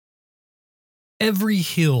Every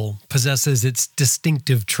hill possesses its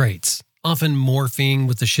distinctive traits, often morphing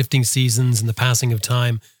with the shifting seasons and the passing of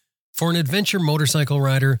time. For an adventure motorcycle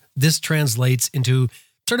rider, this translates into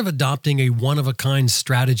sort of adopting a one-of-a-kind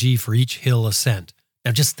strategy for each hill ascent.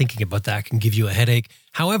 Now, just thinking about that can give you a headache.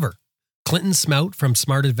 However, Clinton Smout from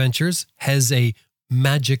Smart Adventures has a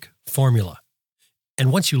magic formula.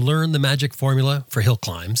 And once you learn the magic formula for hill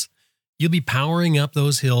climbs, you'll be powering up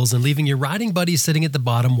those hills and leaving your riding buddies sitting at the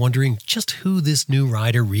bottom wondering just who this new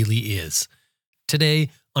rider really is.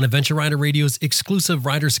 Today, on Adventure Rider Radio's exclusive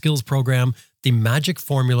rider skills program, The Magic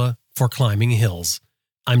Formula for Climbing Hills.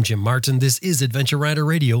 I'm Jim Martin. This is Adventure Rider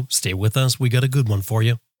Radio. Stay with us. We got a good one for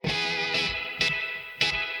you.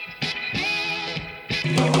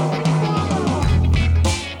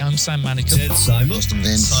 I'm Sam Manicum. Ted Simon. Austin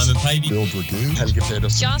Vince. Simon Pavey. Bill Dragoo. Helga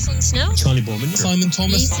Peters. Jocelyn Snow. Charlie Bowman. Simon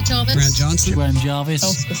Thomas. Lisa Thomas. Grant Johnson. Graham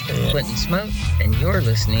Jarvis. Clinton Smout, and you're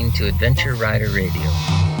listening to Adventure Rider Radio.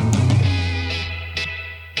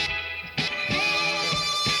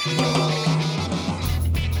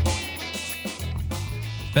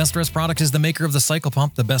 Best Rest Products is the maker of the Cycle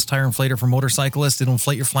Pump, the best tire inflator for motorcyclists. It'll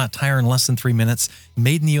inflate your flat tire in less than 3 minutes.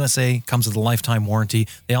 Made in the USA, comes with a lifetime warranty.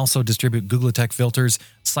 They also distribute Googletech filters,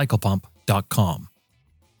 cyclepump.com.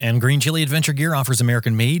 And Green Chili Adventure Gear offers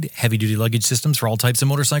American-made, heavy-duty luggage systems for all types of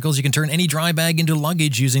motorcycles. You can turn any dry bag into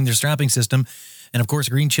luggage using their strapping system. And of course,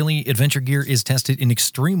 Green Chili Adventure Gear is tested in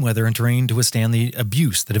extreme weather and terrain to withstand the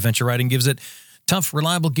abuse that adventure riding gives it. Tough,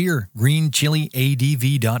 reliable gear,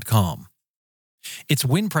 greenchiliadv.com. It's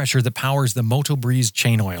wind pressure that powers the Moto Breeze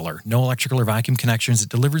chain oiler. No electrical or vacuum connections. It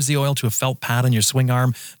delivers the oil to a felt pad on your swing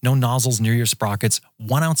arm. No nozzles near your sprockets.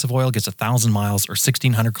 1 ounce of oil gets 1,000 miles or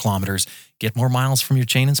 1,600 kilometers. Get more miles from your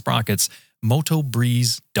chain and sprockets.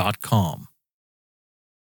 MotoBreeze.com.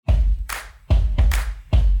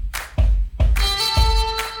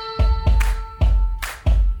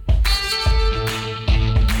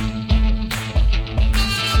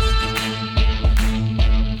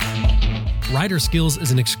 Rider Skills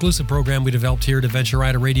is an exclusive program we developed here at Adventure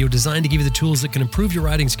Rider Radio designed to give you the tools that can improve your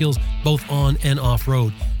riding skills both on and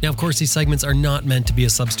off-road. Now, of course, these segments are not meant to be a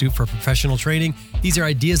substitute for professional training. These are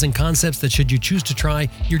ideas and concepts that should you choose to try,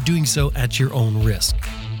 you're doing so at your own risk.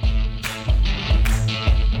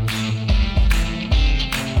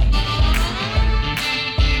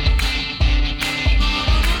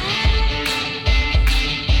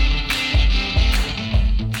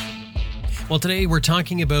 Well, today we're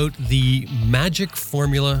talking about the magic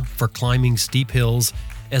formula for climbing steep hills,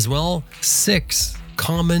 as well 6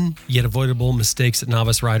 common yet avoidable mistakes that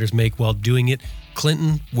novice riders make while doing it.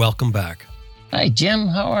 Clinton, welcome back. Hi, Jim.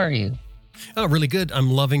 How are you? Oh, really good.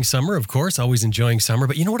 I'm loving summer, of course, always enjoying summer.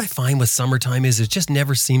 But you know what I find with summertime is it just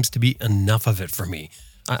never seems to be enough of it for me.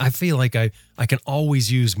 I feel like I can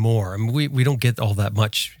always use more. I mean, we don't get all that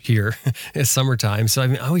much here at summertime. So, I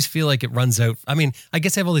mean, I always feel like it runs out. I mean, I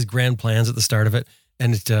guess I have all these grand plans at the start of it,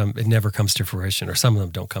 and it never comes to fruition, or some of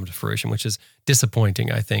them don't come to fruition, which is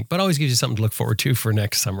disappointing, I think. But always gives you something to look forward to for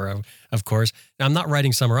next summer, of course. Now, I'm not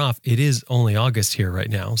writing summer off. It is only August here right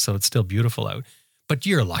now, so it's still beautiful out. But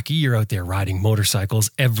you're lucky. You're out there riding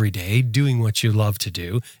motorcycles every day, doing what you love to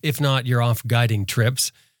do. If not, you're off guiding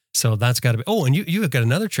trips. So that's got to be... Oh, and you have got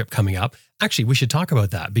another trip coming up. Actually, we should talk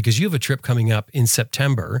about that because you have a trip coming up in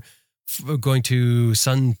September going to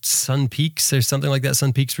Sun Peaks or something like that,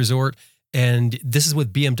 Sun Peaks Resort. And this is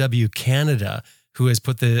with BMW Canada, who has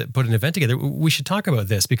put an event together. We should talk about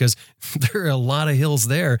this because there are a lot of hills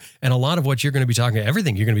there, and a lot of what you're going to be talking about,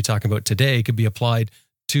 everything you're going to be talking about today could be applied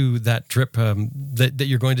to that trip that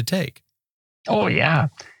you're going to take. Oh, yeah.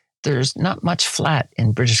 There's not much flat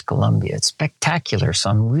in British Columbia. It's spectacular,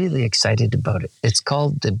 so I'm really excited about it. It's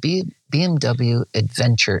called the BMW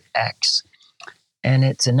Adventure X, and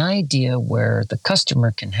it's an idea where the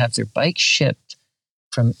customer can have their bike shipped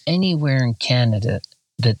from anywhere in Canada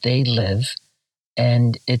that they live,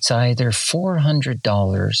 and it's either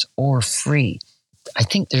 $400 or free. I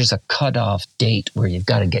think there's a cutoff date where you've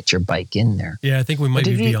got to get your bike in there. Yeah, I think we might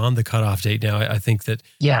be beyond the cutoff date now. I think that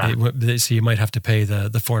so you might have to pay the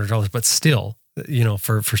 $400, but still,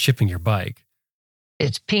 for shipping your bike.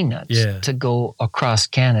 It's peanuts to go across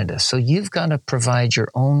Canada. So you've got to provide your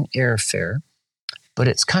own airfare, but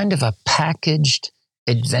it's kind of a packaged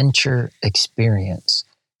adventure experience.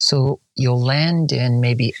 So you'll land in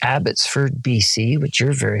maybe Abbotsford, BC, which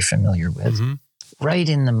you're very familiar with, right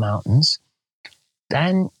in the mountains.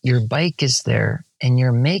 Then your bike is there and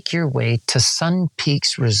you make your way to Sun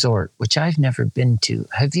Peaks Resort, which I've never been to.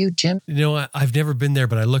 Have you, Jim? I've never been there,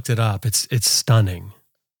 but I looked it up. It's stunning.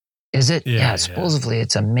 Is it? Yeah, supposedly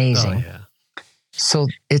it's amazing. Oh, yeah. So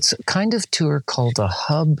it's a kind of tour called a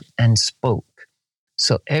hub and spoke.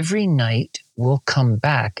 So every night we'll come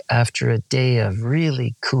back after a day of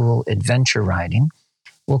really cool adventure riding.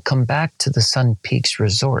 We'll come back to the Sun Peaks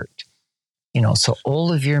Resort. So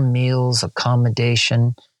all of your meals,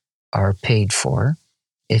 accommodation are paid for.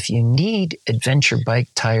 If you need adventure bike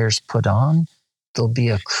tires put on, there'll be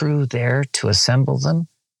a crew there to assemble them.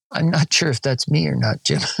 I'm not sure if that's me or not,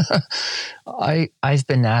 Jim. I've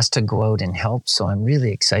been asked to go out and help, so I'm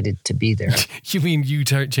really excited to be there. You mean you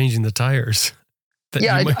changing the tires?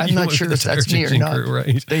 I'm not sure if that's me or not. Crew,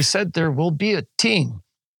 right? They said there will be a team,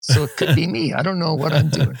 so it could be me. I don't know what I'm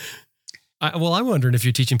doing. I'm wondering if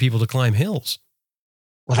you're teaching people to climb hills.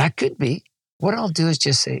 Well, that could be. What I'll do is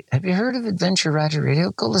just say, have you heard of Adventure Rider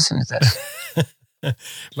Radio? Go listen to this.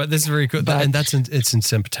 But this is very cool. And it's in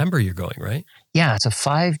September you're going, right? Yeah, it's a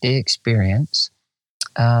 5-day experience.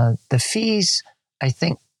 The fees, I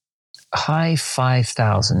think, high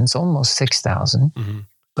 5,000s, almost 6,000. Mm-hmm.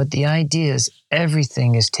 But the idea is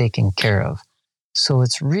everything is taken care of. So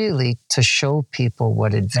it's really to show people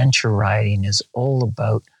what adventure riding is all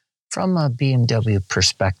about from a BMW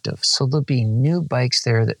perspective. So there'll be new bikes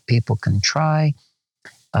there that people can try.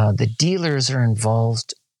 The dealers are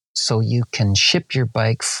involved, so you can ship your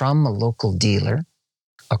bike from a local dealer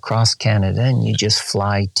across Canada and you just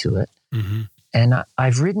fly to it. Mm-hmm. And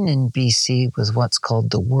I've ridden in BC with what's called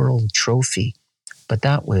the World Trophy, but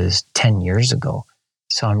that was 10 years ago.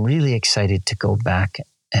 So I'm really excited to go back,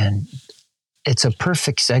 and it's a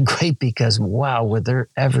perfect segue because, wow, will there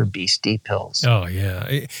ever be steep hills? Oh,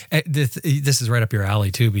 yeah. This is right up your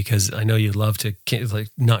alley, too, because I know you love to,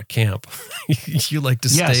 not camp. You like to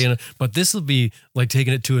stay in it. But this will be like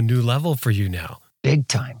taking it to a new level for you now. Big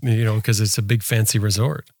time. Because it's a big, fancy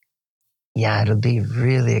resort. Yeah, it'll be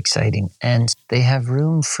really exciting. And they have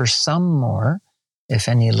room for some more if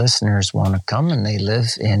any listeners want to come and they live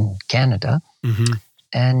in Canada. Mm-hmm.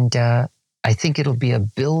 And I think it'll be a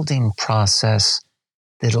building process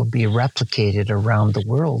that'll be replicated around the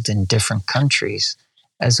world in different countries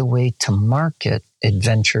as a way to market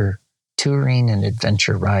adventure touring and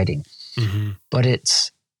adventure riding. Mm-hmm. But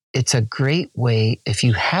it's a great way, if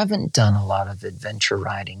you haven't done a lot of adventure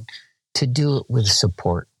riding, to do it with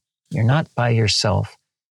support. You're not by yourself.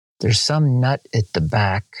 There's some nut at the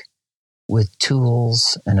back with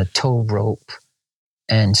tools and a tow rope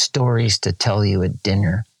and stories to tell you at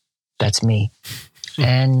dinner. That's me.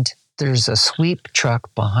 And there's a sweep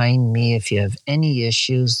truck behind me. If you have any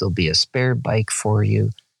issues, there'll be a spare bike for you.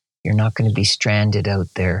 You're not going to be stranded out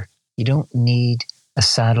there. You don't need a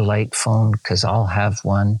satellite phone because I'll have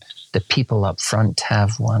one. The people up front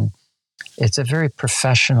have one. It's a very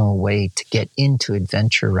professional way to get into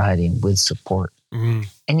adventure riding with support. Mm-hmm.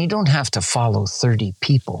 And you don't have to follow 30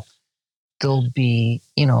 people. There'll be,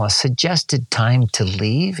 a suggested time to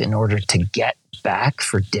leave in order to get back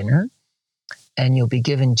for dinner. And you'll be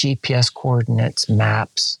given GPS coordinates,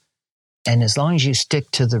 maps. And as long as you stick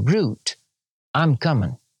to the route, I'm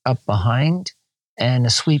coming up behind and a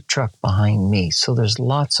sweep truck behind me. So there's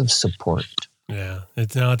lots of support. Yeah,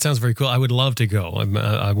 it sounds very cool. I would love to go.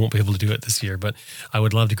 I won't be able to do it this year, but I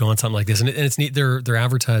would love to go on something like this. And it's neat. They're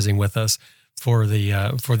advertising with us for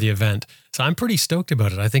the event, so I'm pretty stoked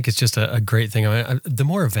about it. I think it's just a great thing. I mean, the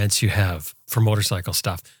more events you have for motorcycle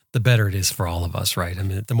stuff, the better it is for all of us, right? I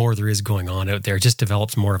mean, the more there is going on out there, it just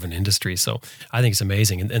develops more of an industry. So I think it's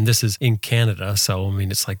amazing. And this is in Canada, so I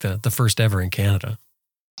mean, it's like the first ever in Canada.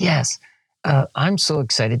 Yes. I'm so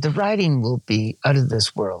excited. The riding will be out of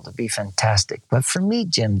this world. It'll be fantastic. But for me,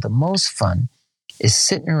 Jim, the most fun is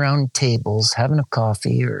sitting around tables, having a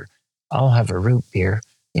coffee, or I'll have a root beer.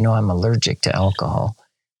 I'm allergic to alcohol.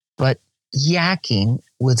 But yakking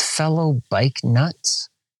with fellow bike nuts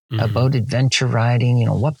about adventure riding.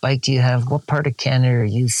 What bike do you have? What part of Canada are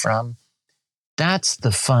you from? That's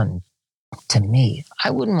the fun to me. I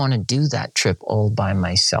wouldn't want to do that trip all by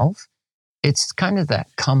myself. It's kind of that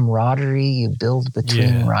camaraderie you build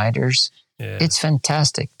between riders. Yeah. It's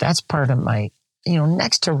fantastic. That's part of my,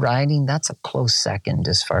 next to riding, that's a close second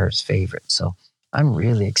as far as favorite. So I'm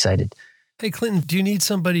really excited. Hey, Clinton, do you need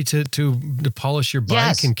somebody to polish your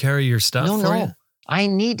bike and carry your stuff for you? I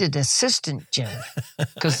need an assistant, Jim,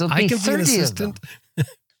 because there'll be 30 of them.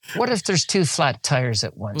 What if there's 2 flat tires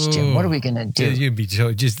at once, Jim? What are we going to do?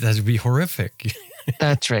 That would be horrific.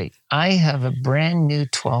 That's right. I have a brand new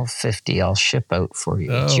 1250 I'll ship out for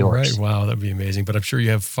you. It's yours. Right. Wow, that'd be amazing. But I'm sure you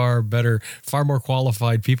have far more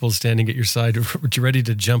qualified people standing at your side, ready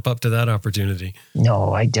to jump up to that opportunity.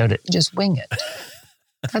 No, I doubt it. Just wing it.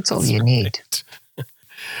 That's all you need.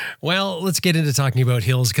 Well, let's get into talking about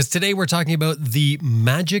hills, because today we're talking about the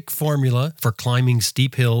magic formula for climbing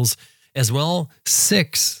steep hills, as well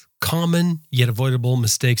 6 common yet avoidable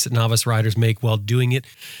mistakes that novice riders make while doing it.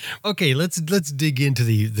 Okay, let's dig into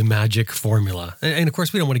the magic formula. And of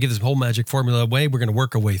course, we don't want to give this whole magic formula away. We're going to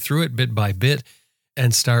work our way through it bit by bit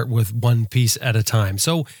and start with one piece at a time.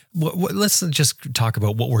 So let's just talk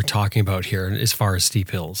about what we're talking about here as far as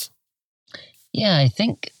steep hills. Yeah, I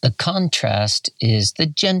think the contrast is the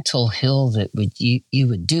gentle hill that you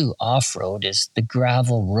would do off-road is the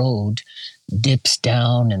gravel road dips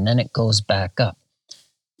down and then it goes back up.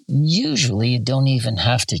 Usually you don't even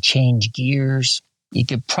have to change gears. You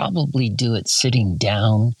could probably do it sitting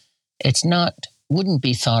down. Wouldn't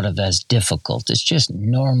be thought of as difficult. It's just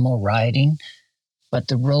normal riding, but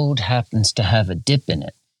the road happens to have a dip in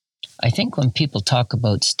it. I think when people talk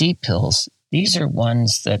about steep hills, these are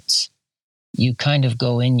ones that you kind of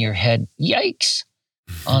go in your head, yikes,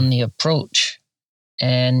 on the approach.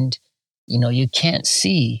 And, you can't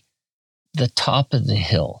see the top of the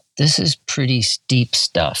hill. This is pretty steep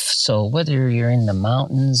stuff. So whether you're in the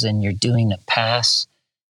mountains and you're doing a pass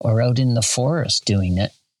or out in the forest doing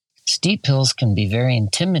it, steep hills can be very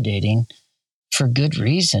intimidating for good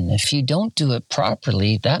reason. If you don't do it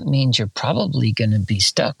properly, that means you're probably going to be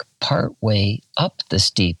stuck part way up the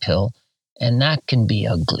steep hill, and that can be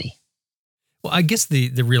ugly. Well, I guess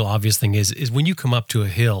the real obvious thing is when you come up to a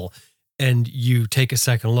hill and you take a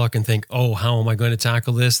second look and think, oh, how am I going to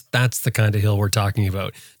tackle this? That's the kind of hill we're talking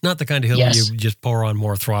about. Not the kind of hill where you just pour on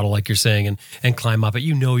more throttle, like you're saying, and climb up it.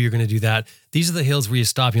 You're going to do that. These are the hills where you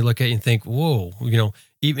stop and you look at it and think, whoa,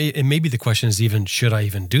 and maybe the question is even, should I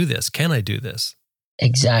even do this? Can I do this?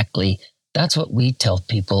 Exactly. That's what we tell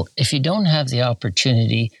people. If you don't have the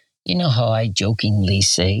opportunity, you know how I jokingly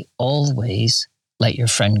say, always let your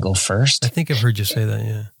friend go first. I think I've heard you say that,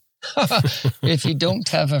 yeah. If you don't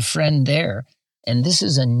have a friend there, and this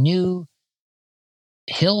is a new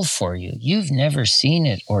hill for you, you've never seen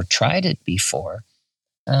it or tried it before,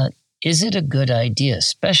 is it a good idea,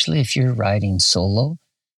 especially if you're riding solo?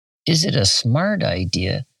 Is it a smart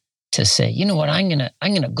idea to say, you know what, I'm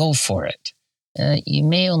gonna go for it? You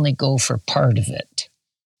may only go for part of it,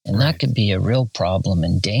 and that could be a real problem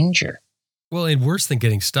and danger. Well, and worse than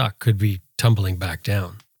getting stuck could be tumbling back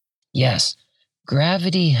down. Yes.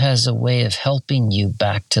 Gravity has a way of helping you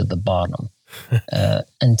back to the bottom.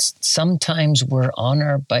 And sometimes we're on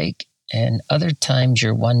our bike, and other times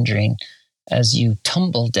you're wondering, as you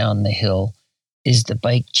tumble down the hill, is the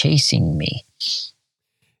bike chasing me?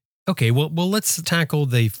 Okay, well, let's tackle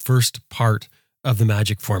the first part of the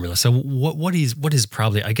magic formula. So what is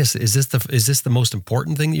probably, I guess, is this the most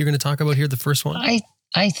important thing that you're going to talk about here, the first one?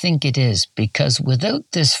 I think it is, because without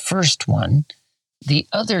this first one, the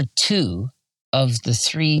other two of the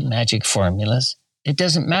three magic formulas, it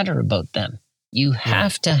doesn't matter about them. You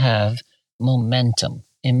have to have momentum.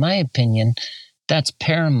 In my opinion, that's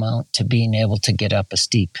paramount to being able to get up a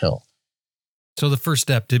steep hill. So the first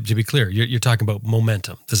step, to be clear, you're talking about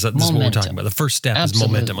momentum. This is what we're talking about. The first step is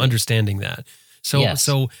momentum, understanding that.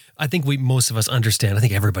 So I think most of us understand, I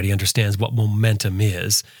think everybody understands what momentum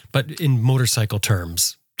is, but in motorcycle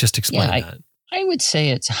terms, just explain that. I would say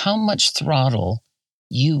it's how much throttle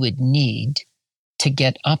you would need to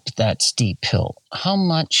get up that steep hill, how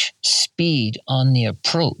much speed on the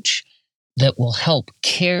approach that will help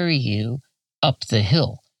carry you up the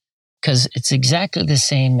hill. Because it's exactly the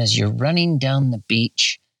same as you're running down the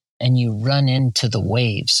beach and you run into the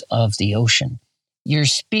waves of the ocean. Your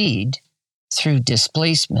speed through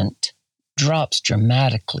displacement drops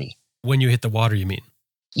dramatically. When you hit the water, you mean?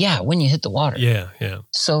 Yeah, when you hit the water. Yeah.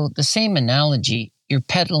 So the same analogy, you're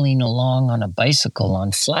pedaling along on a bicycle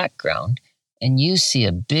on flat ground and you see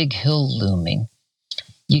a big hill looming.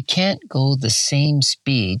 You can't go the same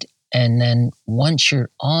speed, and then once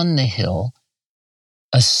you're on the hill,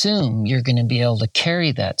 assume you're going to be able to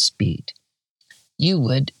carry that speed. You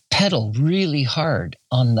would pedal really hard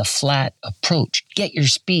on the flat approach, get your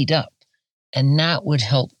speed up, and that would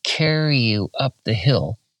help carry you up the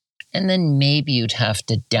hill. And then maybe you'd have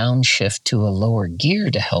to downshift to a lower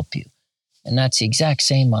gear to help you. And that's the exact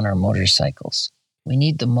same on our motorcycles. We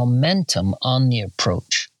need the momentum on the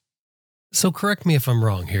approach. So correct me if I'm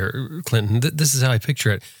wrong here, Clinton. This is how I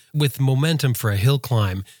picture it. With momentum for a hill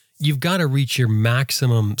climb, you've got to reach your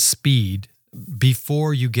maximum speed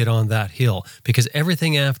before you get on that hill, because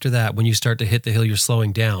everything after that, when you start to hit the hill, you're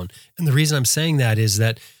slowing down. And the reason I'm saying that is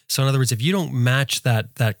that, so in other words, if you don't match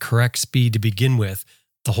that correct speed to begin with,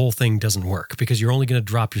 the whole thing doesn't work, because you're only going to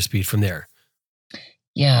drop your speed from there.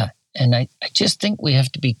 Yeah. And I just think we have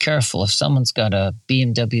to be careful. If someone's got a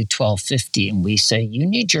BMW 1250 and we say, you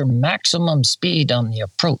need your maximum speed on the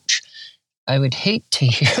approach, I would hate to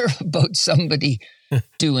hear about somebody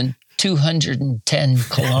doing 210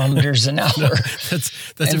 kilometers an hour.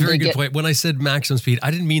 That's a very good point. When I said maximum speed, I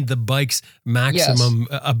didn't mean the bike's maximum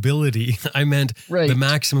ability. I meant the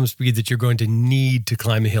maximum speed that you're going to need to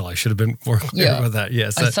climb a hill. I should have been more clear about that.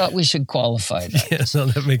 Yes. I thought we should qualify that. Yes, no,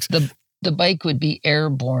 that makes the bike would be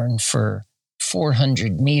airborne for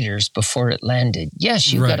 400 meters before it landed.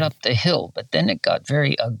 Yes, you got up the hill, but then it got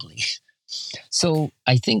very ugly. So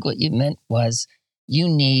I think what you meant was you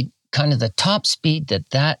need kind of the top speed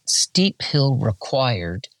that steep hill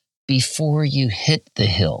required before you hit the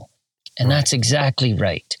hill. And that's exactly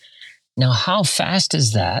right. Now, how fast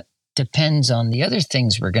is that depends on the other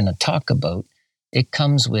things we're going to talk about. It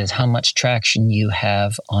comes with how much traction you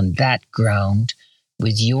have on that ground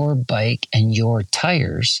with your bike and your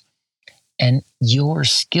tires and your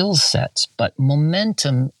skill sets. But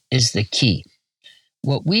momentum is the key.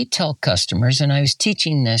 What we tell customers, and I was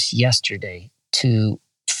teaching this yesterday to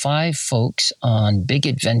 5 folks on big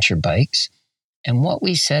adventure bikes. And what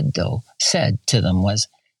we said to them was,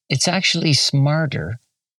 it's actually smarter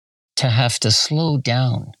to have to slow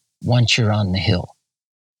down once you're on the hill,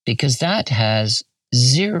 because that has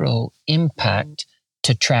 0 impact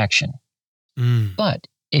to traction. But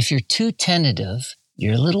if you're too tentative,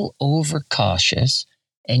 you're a little overcautious,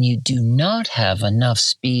 and you do not have enough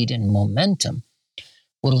speed and momentum,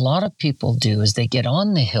 what a lot of people do is they get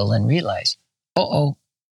on the hill and realize,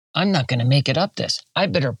 I'm not going to make it up this. I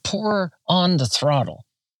better pour on the throttle.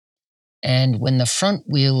 And when the front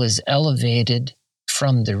wheel is elevated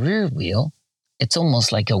from the rear wheel, it's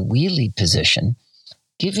almost like a wheelie position.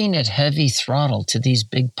 Giving it heavy throttle to these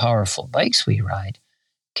big, powerful bikes we ride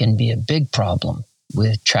can be a big problem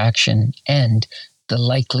with traction and the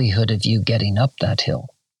likelihood of you getting up that hill.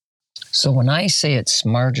 So when I say it's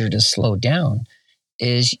smarter to slow down,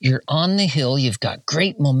 is you're on the hill, you've got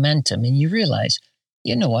great momentum, and you realize,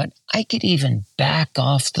 you know what, I could even back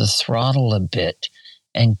off the throttle a bit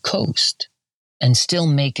and coast and still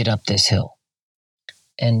make it up this hill.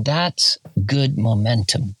 And that's good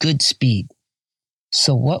momentum, good speed.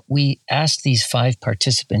 So what we asked these 5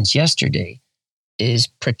 participants yesterday is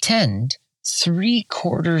pretend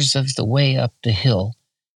 3/4 of the way up the hill,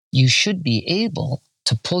 you should be able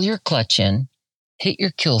to pull your clutch in, hit your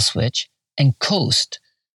kill switch, and coast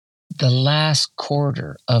the last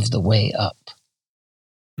quarter of the way up.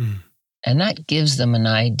 And that gives them an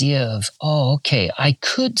idea of, I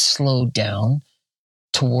could slow down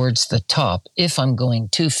towards the top if I'm going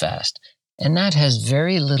too fast. And that has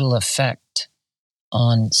very little effect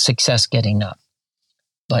on success getting up.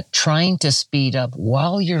 But trying to speed up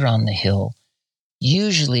while you're on the hill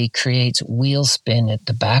usually creates wheel spin at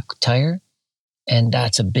the back tire. And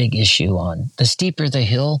that's a big issue on. The steeper the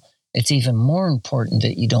hill, it's even more important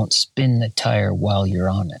that you don't spin the tire while you're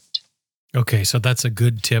on it. Okay, so that's a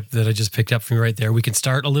good tip that I just picked up from you right there. We can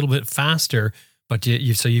start a little bit faster, but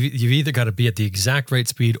you've either got to be at the exact right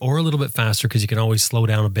speed or a little bit faster, because you can always slow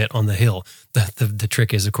down a bit on the hill. The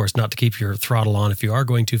trick is, of course, not to keep your throttle on if you are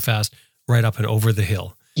going too fast right up and over the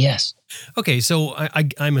hill. Yes. Okay, so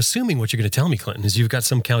I'm assuming what you're going to tell me, Clinton, is you've got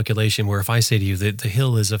some calculation where if I say to you that the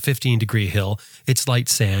hill is a 15-degree hill, it's light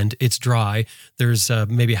sand, it's dry, there's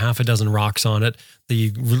maybe half a dozen rocks on it,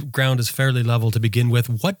 the ground is fairly level to begin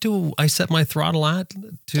with. What do I set my throttle at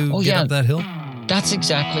to get up that hill? That's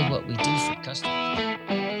exactly what we do for customers.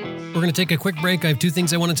 We're going to take a quick break. I have 2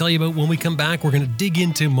 things I want to tell you about. When we come back, we're going to dig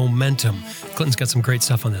into momentum. Clinton's got some great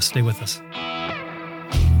stuff on this. Stay with us.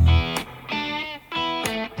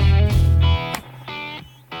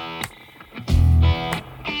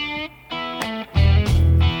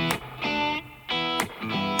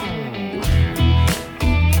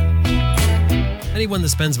 Anyone that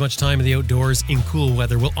spends much time in the outdoors in cool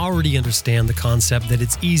weather will already understand the concept that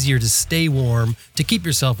it's easier to stay warm, to keep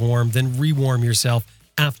yourself warm, than rewarm yourself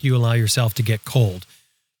after you allow yourself to get cold.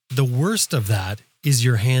 The worst of that is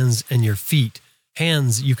your hands and your feet.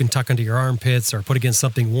 Hands you can tuck under your armpits or put against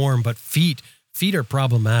something warm, but feet are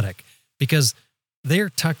problematic because they're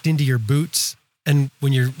tucked into your boots. And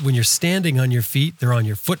when you're standing on your feet, they're on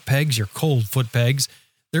your foot pegs, your cold foot pegs.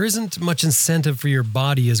 There isn't much incentive for your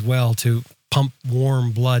body as well to pump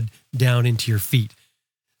warm blood down into your feet.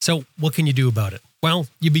 So what can you do about it? Well,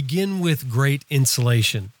 you begin with great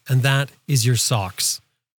insulation, and that is your socks.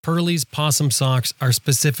 Pearlie's Possum socks are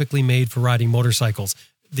specifically made for riding motorcycles.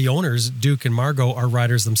 The owners, Duke and Margot, are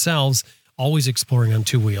riders themselves, always exploring on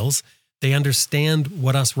 2 wheels. They understand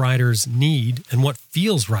what us riders need and what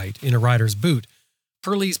feels right in a rider's boot.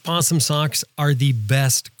 Pearlie's Possum socks are the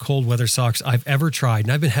best cold weather socks I've ever tried,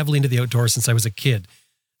 and I've been heavily into the outdoors since I was a kid.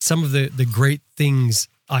 Some of the great things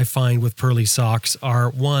I find with Pearlie socks are,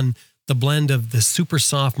 1, the blend of the super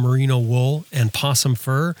soft merino wool and possum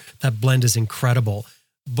fur, that blend is incredible.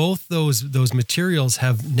 Both those materials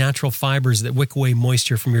have natural fibers that wick away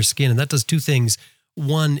moisture from your skin. And that does two things.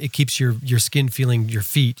 One, it keeps your skin feeling, you're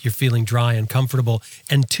feeling dry and comfortable.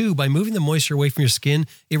 And two, by moving the moisture away from your skin,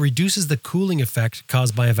 it reduces the cooling effect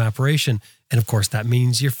caused by evaporation. And of course, that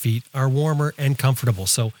means your feet are warmer and comfortable.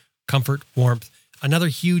 So comfort, warmth. Another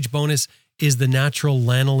huge bonus is the natural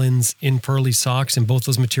lanolins in Pearly socks in both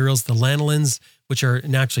those materials. The lanolins, which are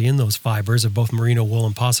naturally in those fibers of both merino wool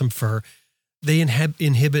and possum fur, they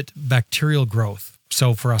inhibit bacterial growth.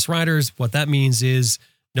 So for us riders, what that means is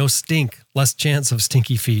no stink, less chance of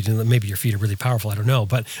stinky feet. And maybe your feet are really powerful, I don't know,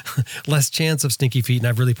 but less chance of stinky feet. And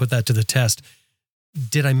I've really put that to the test.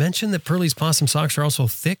 Did I mention that Pearly's possum socks are also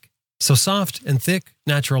thick? So soft and thick,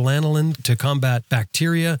 natural lanolin to combat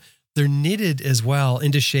bacteria. They're knitted as well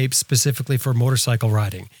into shape specifically for motorcycle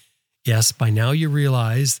riding. Yes, by now you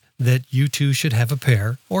realize that you too should have a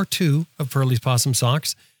pair or two of Pearly's possum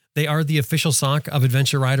socks. They are the official sock of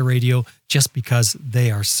Adventure Rider Radio just because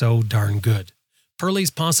they are so darn good.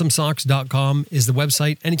 Pearly'sPossumSocks.com is the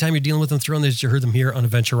website. Anytime you're dealing with them, throw in that you heard them here on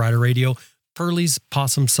Adventure Rider Radio.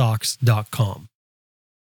 Pearly'sPossumSocks.com.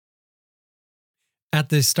 At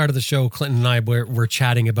the start of the show, Clinton and I were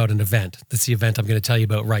chatting about an event. That's the event I'm going to tell you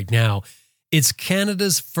about right now. It's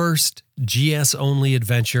Canada's first GS-only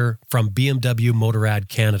adventure from BMW Motorrad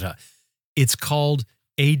Canada. It's called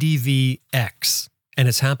ADVX, and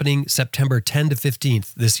it's happening September 10 to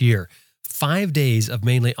 15th this year. 5 days of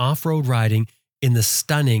mainly off-road riding in the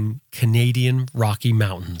stunning Canadian Rocky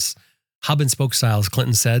Mountains. Hub and spoke style, as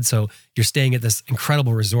Clinton said. So you're staying at this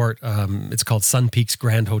incredible resort. It's called Sun Peaks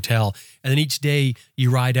Grand Hotel. And then each day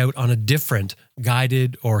you ride out on a different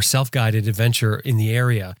guided or self-guided adventure in the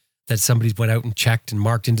area that somebody's went out and checked and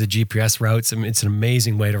marked into the GPS routes. I mean, it's an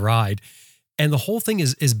amazing way to ride. And the whole thing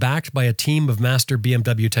is backed by a team of master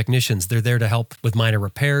BMW technicians. They're there to help with minor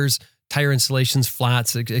repairs, tire installations,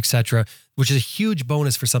 flats, etc., which is a huge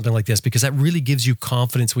bonus for something like this because that really gives you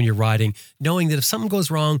confidence when you're riding, knowing that if something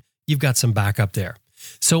goes wrong, you've got some backup there.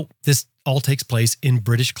 So this all takes place in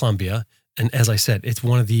British Columbia. And as I said, it's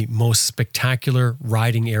one of the most spectacular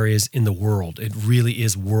riding areas in the world. It really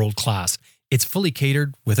is world class. It's fully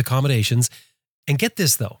catered with accommodations. And get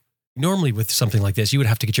this though, normally with something like this, you would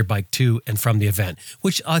have to get your bike to and from the event,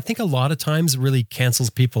 which I think a lot of times really cancels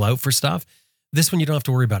people out for stuff. This one, you don't have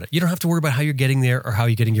to worry about it. You don't have to worry about how you're getting there or how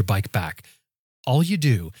you're getting your bike back. All you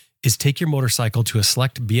do is take your motorcycle to a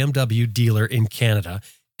select BMW dealer in Canada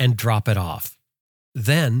and drop it off.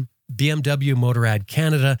 Then BMW Motorrad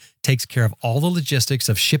Canada takes care of all the logistics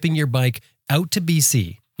of shipping your bike out to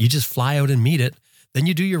BC. You just fly out and meet it. Then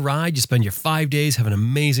you do your ride. You spend your 5 days, have an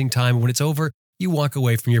amazing time. When it's over, you walk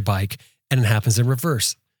away from your bike and it happens in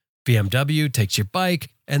reverse. BMW takes your bike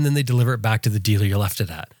and then they deliver it back to the dealer you left it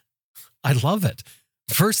at. I love it.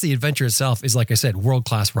 First, the adventure itself is, like I said,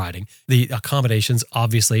 world-class riding. The accommodations,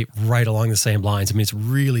 obviously, right along the same lines. I mean, it's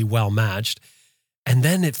really well matched. And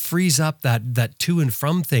then it frees up that to and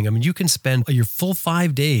from thing. I mean, you can spend your full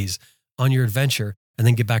 5 days on your adventure and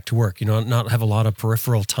then get back to work, not have a lot of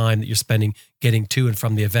peripheral time that you're spending getting to and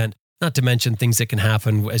from the event, not to mention things that can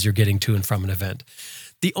happen as you're getting to and from an event.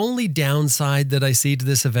 The only downside that I see to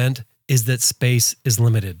this event is that space is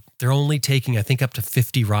limited. They're only taking, I think, up to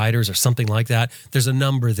 50 riders or something like that. There's a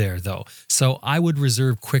number there, though. So I would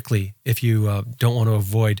reserve quickly if you don't want to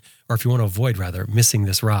avoid, or if you want to avoid, rather, missing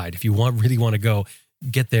this ride. If you really want to go,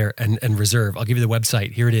 get there and reserve. I'll give you the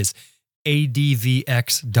website. Here it is,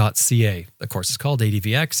 advx.ca. Of course, it's called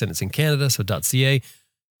ADVX, and it's in Canada, so .ca.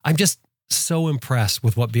 I'm just so impressed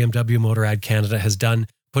with what BMW Motorrad Canada has done,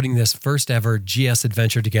 putting this first ever GS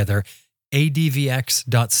adventure together.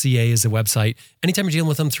 advx.ca is the website. Anytime you're dealing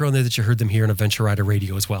with them, throw in there that you heard them here on Adventure Rider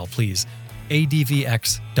Radio as well, please.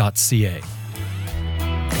 advx.ca.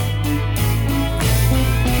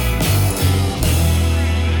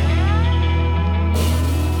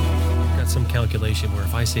 Got some calculation where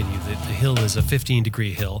if I say to you that the hill is a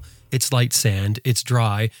 15-degree hill, it's light sand, it's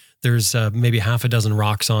dry, there's maybe half a dozen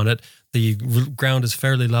rocks on it, the ground is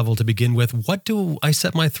fairly level to begin with. What do I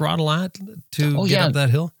set my throttle at to get up that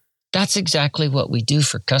hill? That's exactly what we do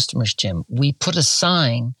for customers, Jim. We put a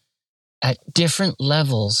sign at different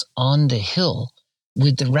levels on the hill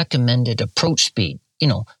with the recommended approach speed,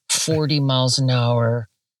 40 miles an hour.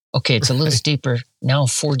 Okay, it's a little steeper now,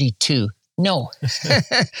 42. No,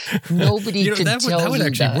 nobody could tell you that would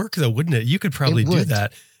actually work though, wouldn't it? You could probably do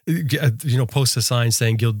that. post a sign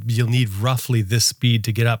saying you'll need roughly this speed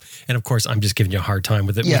to get up. And of course, I'm just giving you a hard time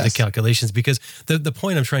with it, with the calculations, because the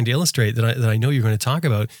point I'm trying to illustrate that I know you're going to talk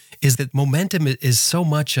about is that momentum is so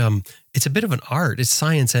much. It's a bit of an art. It's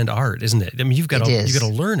science and art, isn't it? I mean, you've got to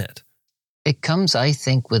learn it. It comes, I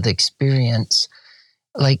think, with experience,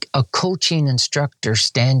 like a coaching instructor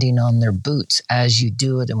standing on their boots as you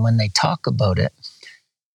do it. And when they talk about it,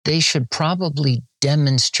 they should probably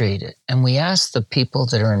demonstrate it. And we ask the people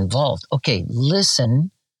that are involved, okay, listen,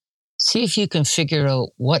 see if you can figure out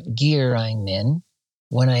what gear I'm in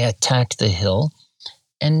when I attack the hill,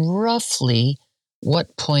 and roughly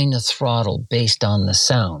what point of throttle based on the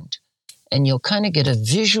sound. And you'll kind of get a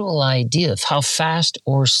visual idea of how fast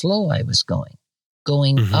or slow I was going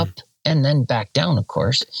up and then back down, of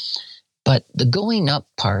course. But the going up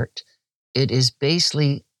part, it is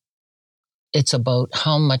basically, it's about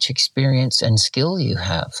how much experience and skill you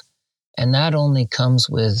have. And that only comes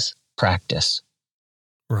with practice.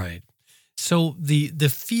 Right. So the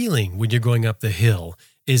feeling when you're going up the hill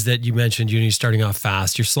is that you mentioned, you're starting off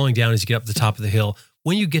fast, you're slowing down as you get up the top of the hill.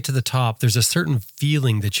 When you get to the top, there's a certain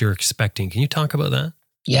feeling that you're expecting. Can you talk about that?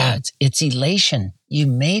 Yeah, it's elation. You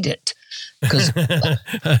made it. Because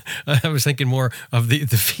I was thinking more of the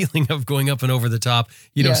feeling of going up and over the top,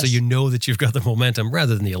 so you know that you've got the momentum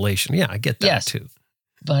rather than the elation. Yeah, I get that too.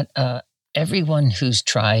 But everyone who's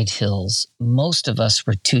tried hills, most of us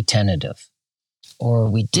were too tentative, or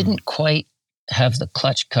we didn't quite have the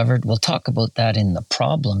clutch covered. We'll talk about that in the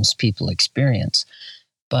problems people experience.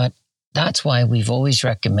 But that's why we've always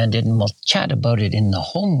recommended, and we'll chat about it in the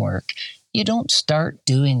homework, you don't start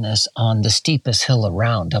doing this on the steepest hill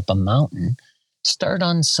around up a mountain. Start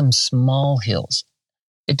on some small hills.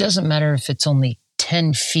 It doesn't matter if it's only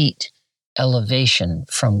 10 feet elevation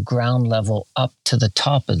from ground level up to the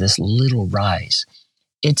top of this little rise.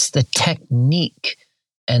 It's the technique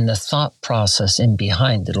and the thought process in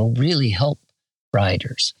behind that'll really help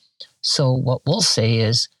riders. So what we'll say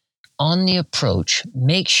is, on the approach,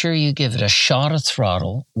 make sure you give it a shot of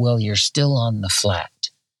throttle while you're still on the flat.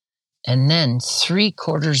 And then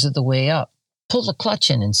 3/4 of the way up, pull the clutch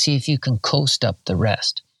in and see if you can coast up the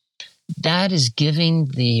rest. That is giving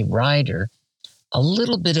the rider a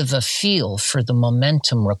little bit of a feel for the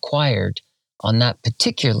momentum required on that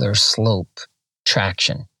particular slope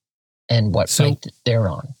traction and what rate they're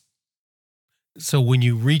on. So when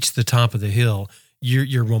you reach the top of the hill,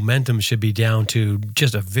 your momentum should be down to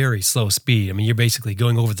just a very slow speed. I mean, you're basically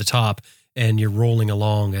going over the top and you're rolling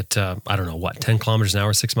along at, 10 kilometers an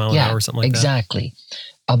hour, 6 miles an hour, something like exactly.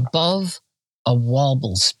 Above a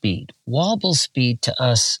wobble speed. Wobble speed to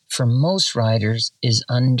us, for most riders, is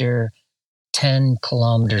under 10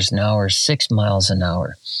 kilometers an hour, 6 miles an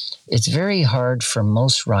hour. It's very hard for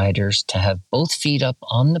most riders to have both feet up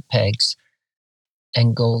on the pegs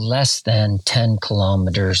and go less than 10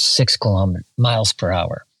 kilometers, 6 miles per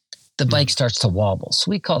hour. The bike starts to wobble. So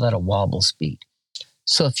we call that a wobble speed.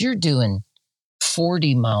 So if you're doing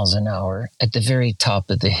 40 miles an hour at the very top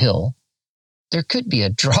of the hill, there could be a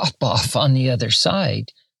drop off on the other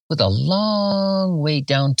side with a long way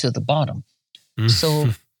down to the bottom. So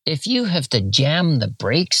if you have to jam the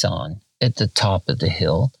brakes on at the top of the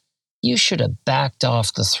hill, you should have backed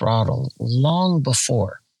off the throttle long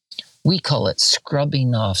before. We call it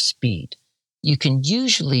scrubbing off speed. You can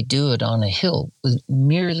usually do it on a hill with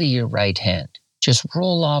merely your right hand. Just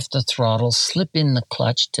roll off the throttle, slip in the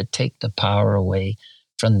clutch to take the power away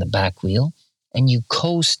from the back wheel, and you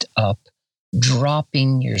coast up,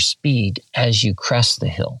 dropping your speed as you crest the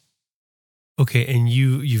hill. Okay, and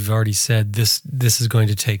you've already said this is going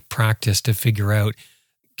to take practice to figure out.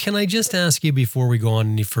 Can I just ask you before we go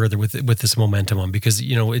on any further with this momentum on, because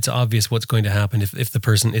it's obvious what's going to happen if the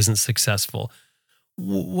person isn't successful.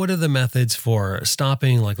 What are the methods for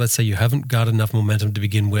stopping? Like, let's say you haven't got enough momentum to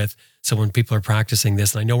begin with. So when people are practicing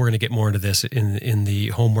this, and I know we're going to get more into this in the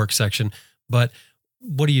homework section, but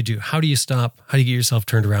what do you do? How do you stop? How do you get yourself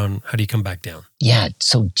turned around? How do you come back down? Yeah,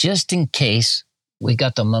 so just in case we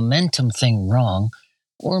got the momentum thing wrong,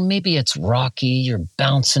 or maybe it's rocky, you're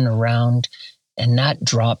bouncing around, and that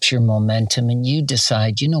drops your momentum, and you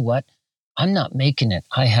decide, you know what? I'm not making it.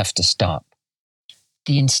 I have to stop.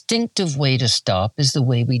 The instinctive way to stop is the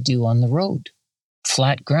way we do on the road,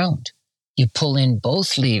 flat ground. You pull in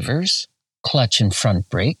both levers, clutch and front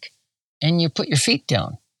brake, and you put your feet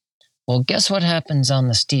down. Well, guess what happens on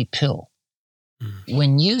the steep hill?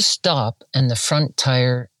 When you stop and the front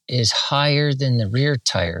tire is higher than the rear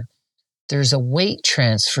tire, there's a weight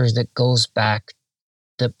transfer that goes back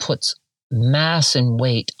that puts mass and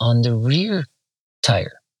weight on the rear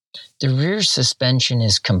tire. The rear suspension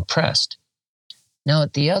is compressed. Now,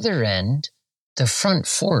 at the other end, the front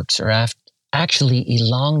forks are actually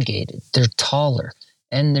elongated. They're taller,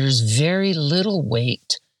 and there's very little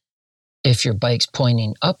weight if your bike's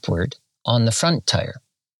pointing upward on the front tire.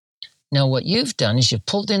 Now, what you've done is you've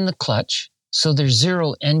pulled in the clutch, so there's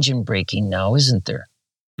zero engine braking now, isn't there?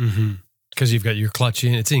 Mm-hmm. Because you've got your clutch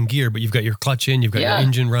in, it's in gear, but you've got your clutch in, you've got your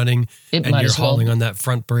engine running, and you're hauling on that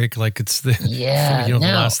front brake like it's the, the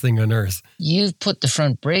last thing on earth. You've put the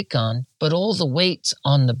front brake on, but all the weight's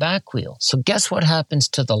on the back wheel. So guess what happens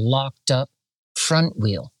to the locked up front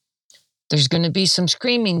wheel? There's going to be some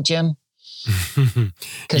screaming, Jim.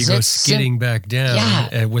 You go skidding back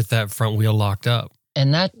down with that front wheel locked up.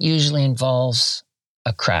 And that usually involves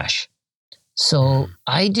a crash. So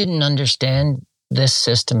I didn't understand this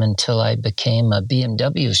system until I became a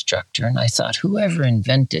BMW instructor. And I thought, whoever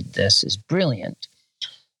invented this is brilliant.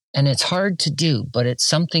 And it's hard to do, but it's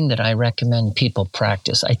something that I recommend people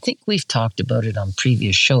practice. I think we've talked about it on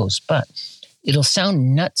previous shows, but it'll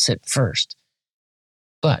sound nuts at first.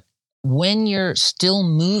 But when you're still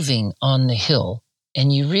moving on the hill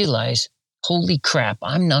and you realize, holy crap,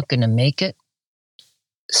 I'm not going to make it.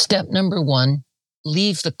 Step number 1,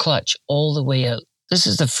 leave the clutch all the way out. This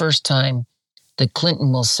is the first time that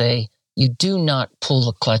Clinton will say, you do not pull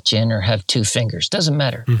the clutch in or have 2 fingers. Doesn't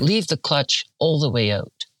matter. Leave the clutch all the way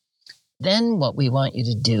out. Then what we want you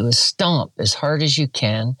to do is stomp as hard as you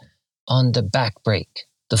can on the back brake,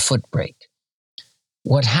 the foot brake.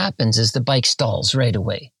 What happens is the bike stalls right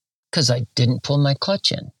away because I didn't pull my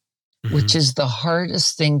clutch in, which is the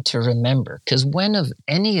hardest thing to remember. Because when have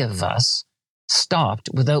any of us stopped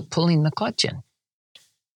without pulling the clutch in?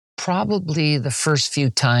 Probably the first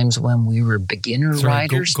few times when we were beginner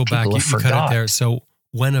riders. Go back. You cut it there. So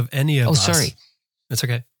when have any of us? Oh, sorry. That's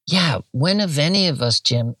okay. Yeah. When have any of us,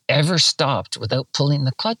 Jim, ever stopped without pulling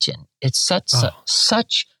the clutch in? It's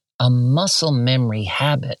such a muscle memory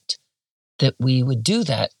habit that we would do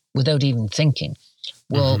that without even thinking.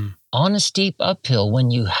 Well, on a steep uphill,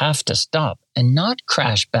 when you have to stop and not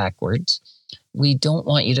crash backwards, we don't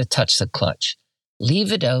want you to touch the clutch.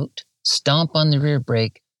 Leave it out, stomp on the rear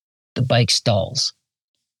brake, the bike stalls.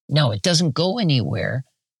 Now, it doesn't go anywhere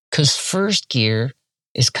because first gear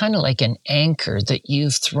is kind of like an anchor that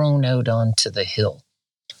you've thrown out onto the hill.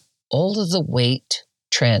 All of the weight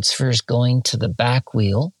transfers going to the back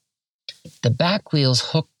wheel. The back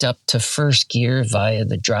wheel's hooked up to first gear via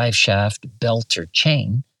the drive shaft, belt, or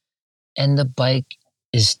chain, and the bike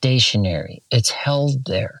is stationary. It's held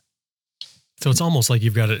there. So it's almost like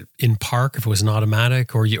you've got it in park if it was an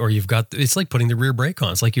automatic, or you've got, it's like putting the rear brake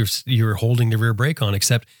on. It's like you're holding the rear brake on,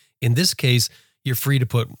 except in this case, you're free to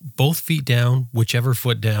put both feet down, whichever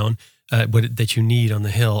foot down that you need on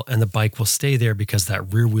the hill, and the bike will stay there because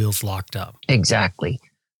that rear wheel's locked up. Exactly.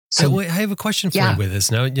 So I have a question for you with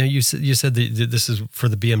this. Now, you said that this is for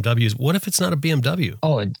the BMWs. What if it's not a BMW?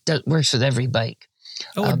 Oh, it works with every bike.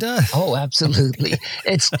 Oh, it does? Oh, absolutely.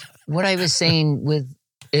 It's what I was saying with,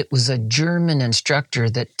 it was a German instructor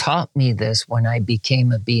that taught me this when I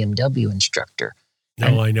became a BMW instructor.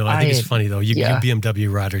 No, I know. I think it's funny, though. You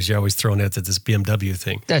BMW riders, you're always thrown out at this BMW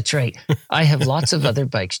thing. That's right. I have lots of other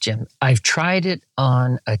bikes, Jim. I've tried it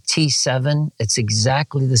on a T7. It's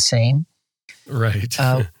exactly the same. Right.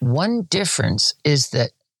 One difference is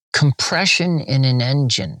that compression in an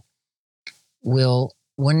engine will,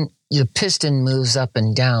 when the piston moves up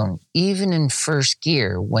and down, even in first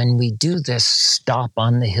gear, when we do this stop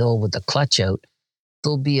on the hill with the clutch out,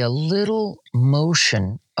 there'll be a little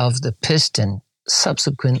motion of the piston.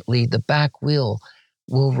 Subsequently, the back wheel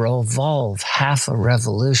will revolve half a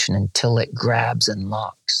revolution until it grabs and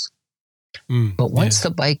locks. But once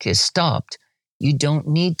the bike is stopped, you don't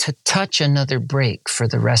need to touch another brake for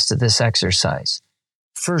the rest of this exercise.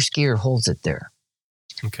 First gear holds it there.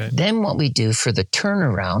 Okay. Then what we do for the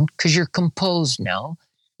turnaround, because you're composed now,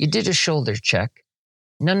 you did a shoulder check.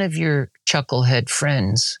 None of your chucklehead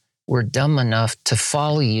friends were dumb enough to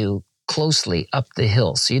follow you closely up the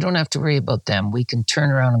hill. So you don't have to worry about them. We can turn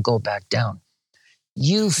around and go back down.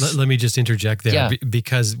 Let me just interject there,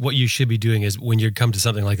 because what you should be doing is when you come to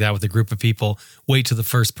something like that with a group of people, wait till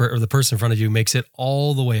the the person in front of you makes it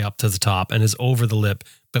all the way up to the top and is over the lip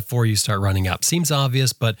before you start running up. Seems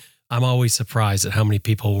obvious, but I'm always surprised at how many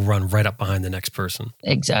people will run right up behind the next person.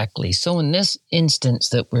 Exactly. So in this instance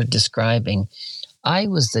that we're describing, I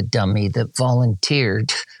was the dummy that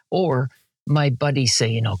volunteered, or my buddies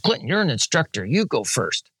say, Clinton, you're an instructor. You go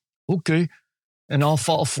first. Okay. And I'll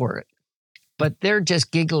fall for it. But they're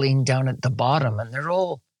just giggling down at the bottom and they're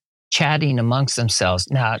all chatting amongst themselves.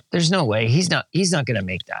 Now, there's no way. He's not going to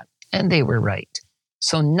make that. And they were right.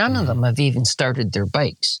 So none of them have even started their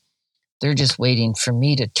bikes. They're just waiting for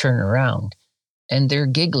me to turn around and they're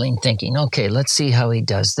giggling, thinking, okay, let's see how he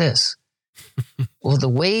does this. Well, the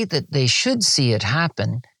way that they should see it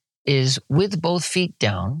happen is with both feet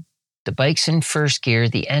down, the bike's in first gear,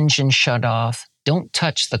 the engine shut off, don't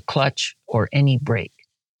touch the clutch or any brake.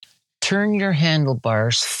 Turn your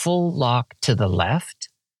handlebars full lock to the left,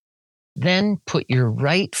 then put your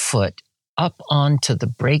right foot up onto the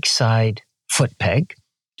brake side foot peg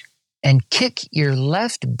and kick your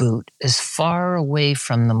left boot as far away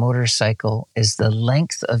from the motorcycle as the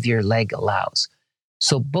length of your leg allows.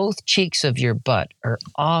 So both cheeks of your butt are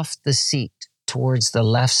off the seat towards the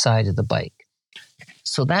left side of the bike.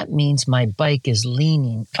 So that means my bike is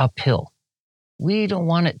leaning uphill. We don't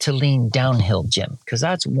want it to lean downhill, Jim, because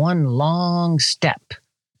that's one long step.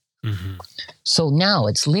 Mm-hmm. So now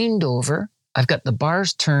it's leaned over. I've got the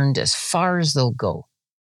bars turned as far as they'll go.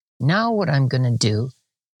 Now what I'm going to do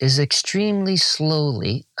is extremely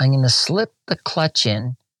slowly, I'm going to slip the clutch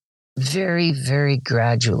in very, very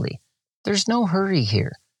gradually. There's no hurry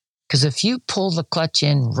here, because if you pull the clutch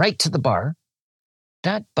in right to the bar,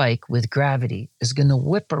 that bike with gravity is going to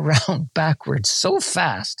whip around backwards so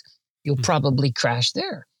fast, you'll probably crash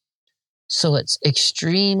there. So it's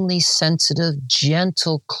extremely sensitive,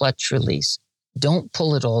 gentle clutch release. Don't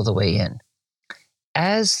pull it all the way in.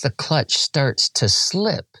 As the clutch starts to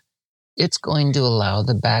slip, it's going to allow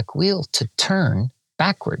the back wheel to turn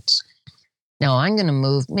backwards. Now I'm going to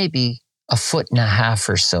move maybe 1.5 feet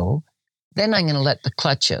or so. Then I'm going to let the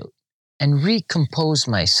clutch out and recompose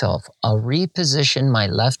myself. I'll reposition my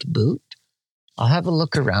left boot. I'll have a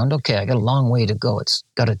look around. Okay, I got a long way to go. It's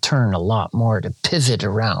got to turn a lot more to pivot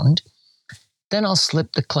around. Then I'll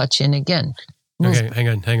slip the clutch in again. Move. Okay, hang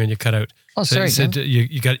on. You cut out. Oh, so sorry. You said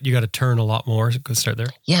you got to turn a lot more. Go start there.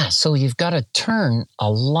 Yeah, so you've got to turn a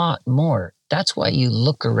lot more. That's why you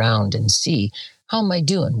look around and see, how am I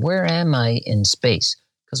doing? Where am I in space?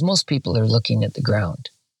 Because most people are looking at the ground.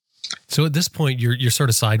 So at this point, you're sort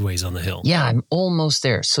of sideways on the hill. Yeah, I'm almost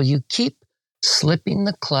there. So you keep slipping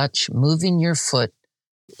the clutch, moving your foot,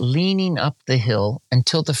 leaning up the hill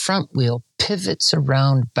until the front wheel pivots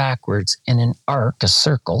around backwards in an arc, a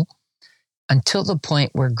circle, until the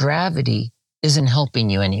point where gravity isn't helping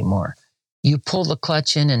you anymore. You pull the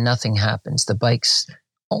clutch in and nothing happens. The bike's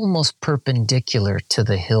almost perpendicular to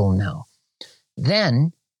the hill now.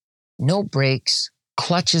 Then, no brakes,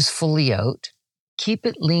 clutch is fully out, keep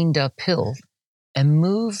it leaned uphill, and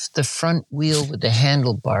move the front wheel with the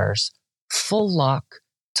handlebars full lock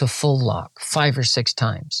to full lock 5 or 6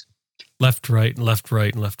 times. Left, right, left,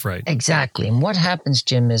 right, and left, right. Exactly. And what happens,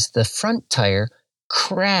 Jim, is the front tire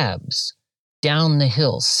crabs down the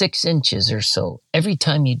hill 6 inches or so every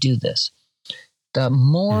time you do this. The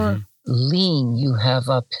more lean you have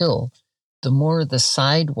uphill, the more the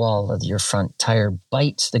sidewall of your front tire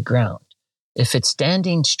bites the ground. If it's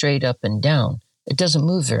standing straight up and down, it doesn't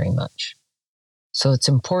move very much. So it's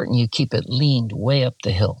important you keep it leaned way up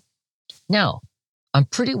the hill. Now, I'm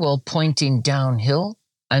pretty well pointing downhill.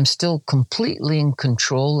 I'm still completely in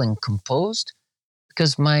control and composed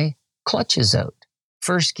because my clutch is out.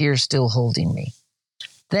 First gear still holding me.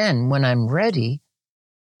 Then when I'm ready,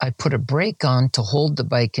 I put a brake on to hold the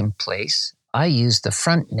bike in place. I use the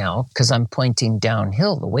front now because I'm pointing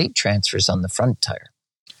downhill. The weight transfers on the front tire.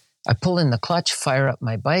 I pull in the clutch, fire up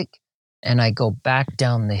my bike, and I go back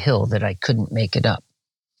down the hill that I couldn't make it up.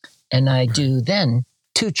 And I do then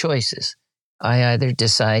 2 choices. I either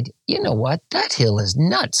decide, you know what, that hill is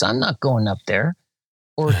nuts. I'm not going up there.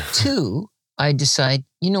 Or 2, I decide,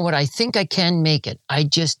 you know what, I think I can make it. I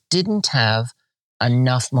just didn't have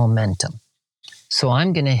enough momentum. So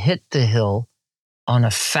I'm going to hit the hill on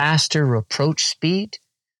a faster approach speed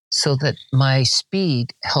so that my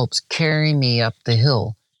speed helps carry me up the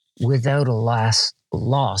hill without a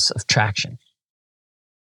loss of traction.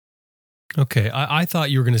 Okay, I thought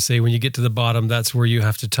you were going to say when you get to the bottom, that's where you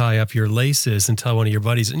have to tie up your laces and tell one of your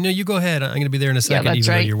buddies, no, you go ahead. I'm going to be there in a second,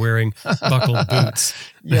 even though you're wearing buckled boots.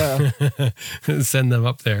 Yeah. Send them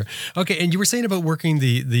up there. Okay, and you were saying about working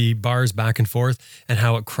the bars back and forth and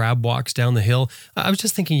how it crab walks down the hill. I was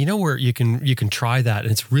just thinking, where you can try that,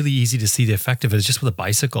 and it's really easy to see the effect of it is just with a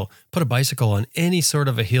bicycle. Put a bicycle on any sort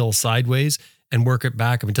of a hill sideways and work it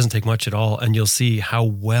back. It doesn't take much at all, and you'll see how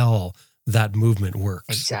well that movement works.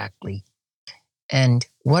 Exactly. And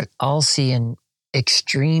what I'll see in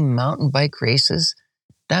extreme mountain bike races,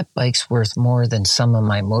 that bike's worth more than some of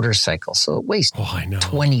my motorcycles. So it weighs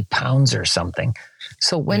 20 pounds or something.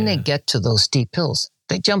 So when they get to those steep hills,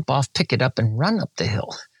 they jump off, pick it up, and run up the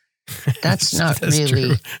hill. That's not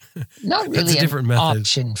really an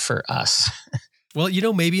option for us. Well,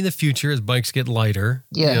 maybe in the future as bikes get lighter,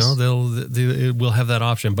 yes, we'll have that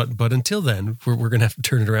option. But until then, we're going to have to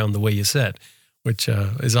turn it around the way you said. which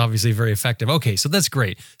is obviously very effective. Okay, so that's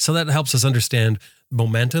great. So that helps us understand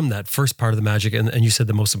momentum, that first part of the magic, and you said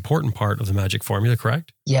the most important part of the magic formula,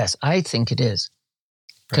 correct? Yes, I think it is.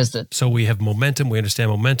 Because So we have momentum, we understand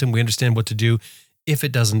what to do if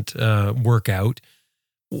it doesn't work out.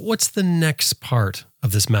 What's the next part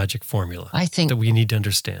of this magic formula that we need to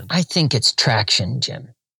understand? I think it's traction,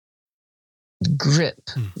 Jim. Grip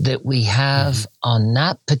that we have on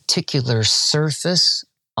that particular surface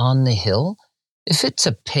on the hill. If it's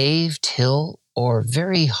a paved hill or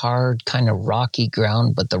very hard, kind of rocky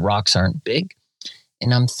ground, but the rocks aren't big.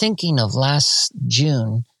 And I'm thinking of last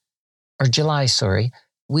July,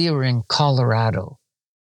 we were in Colorado.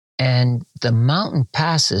 And the mountain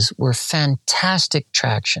passes were fantastic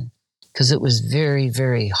traction because it was very,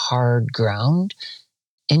 very hard ground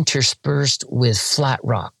interspersed with flat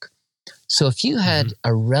rock. So if you had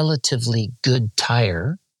a relatively good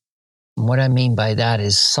tire, and what I mean by that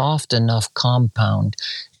is soft enough compound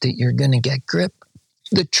that you're going to get grip,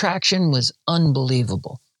 the traction was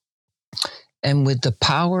unbelievable. And with the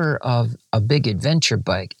power of a big adventure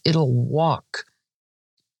bike, it'll walk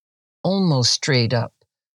almost straight up.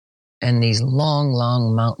 And these long,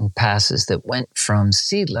 long mountain passes that went from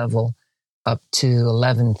sea level up to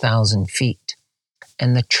 11,000 feet.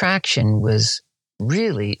 And the traction was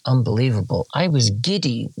really unbelievable. I was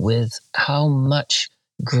giddy with how much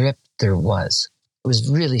grip there was. It was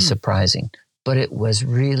really surprising, but it was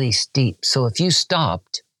really steep. So if you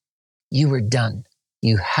stopped, you were done.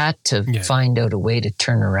 You had to find out a way to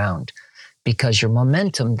turn around because your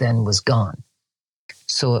momentum then was gone.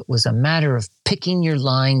 So it was a matter of picking your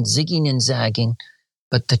line, zigging and zagging,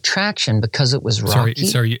 but the traction, because it was rocky.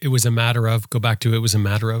 Sorry, it was a matter of, go back to it was a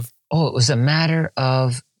matter of? Oh, it was a matter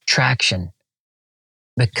of traction.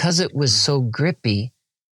 Because it was so grippy,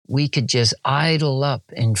 we could just idle up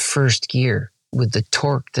in first gear with the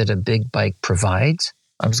torque that a big bike provides.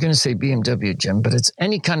 I was going to say BMW, Jim, but it's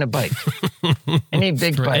any kind of bike. Any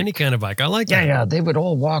big bike. Any kind of bike. I like that. Yeah, they would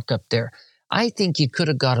all walk up there. I think you could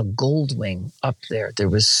have got a Goldwing up there. There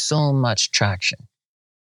was so much traction.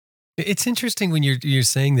 It's interesting when you're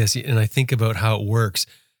saying this, and I think about how it works,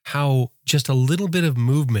 how just a little bit of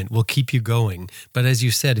movement will keep you going. But as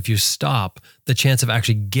you said, if you stop, the chance of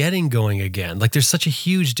actually getting going again, like there's such a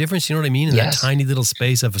huge difference, you know what I mean? In that tiny little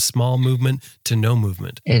space of a small movement to no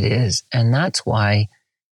movement. It is. And that's why,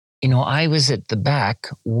 I was at the back,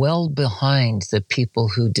 well behind the people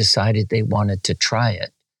who decided they wanted to try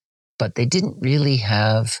it. But they didn't really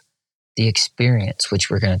have the experience, which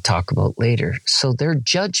we're going to talk about later. So their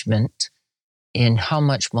judgment in how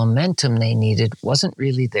much momentum they needed wasn't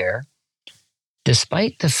really there.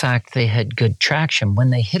 Despite the fact they had good traction, when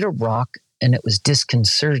they hit a rock and it was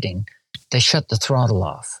disconcerting, they shut the throttle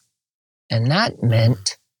off. And that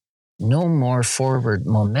meant no more forward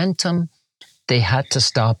momentum. They had to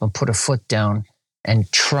stop and put a foot down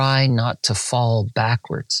and try not to fall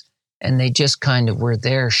backwards. And they just kind of were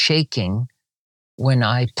there shaking when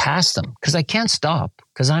I passed them because I can't stop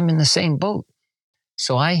because I'm in the same boat.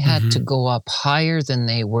 So I had to go up higher than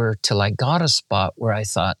they were till I got a spot where I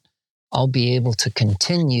thought I'll be able to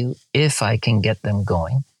continue if I can get them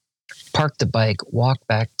going. Park the bike, walk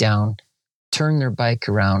back down, turn their bike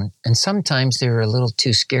around. And sometimes they were a little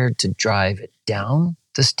too scared to drive it down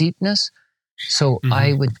the steepness. So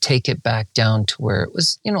I would take it back down to where it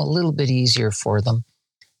was, a little bit easier for them.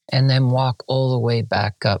 And then walk all the way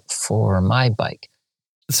back up for my bike.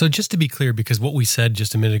 So just to be clear, because what we said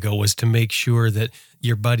just a minute ago was to make sure that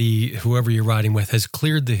your buddy, whoever you're riding with, has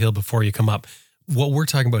cleared the hill before you come up. What we're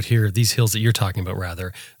talking about here, these hills that you're talking about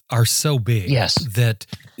rather, are so big that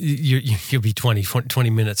you'll be 20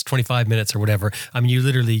 minutes, 25 minutes or whatever. I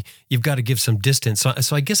mean, you've got to give some distance.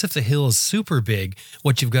 So I guess if the hill is super big,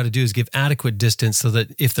 what you've got to do is give adequate distance so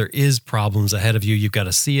that if there is problems ahead of you, you've got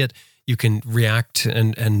to see it. You can react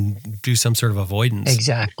and do some sort of avoidance.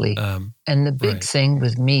 Exactly. And the big thing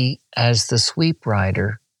with me as the sweep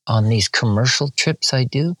rider on these commercial trips I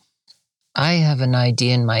do, I have an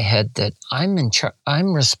idea in my head that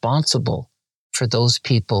I'm responsible for those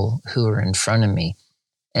people who are in front of me.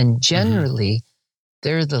 And generally,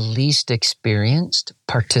 they're the least experienced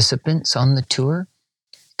participants on the tour.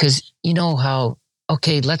 Because you know how,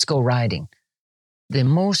 okay, let's go riding. The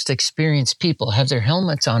most experienced people have their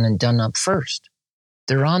helmets on and done up first.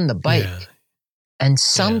 They're on the bike. Yeah. And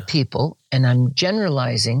some people, and I'm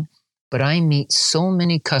generalizing, but I meet so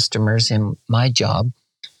many customers in my job.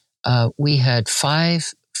 We had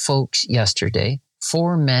 5 folks yesterday,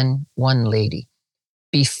 4 men, 1 lady.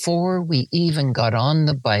 Before we even got on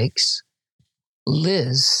the bikes,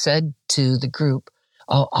 Liz said to the group,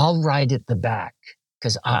 I'll ride at the back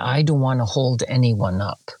because I don't want to hold anyone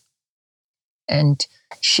up. And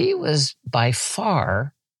she was by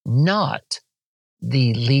far not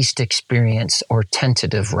the least experienced or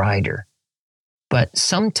tentative rider. But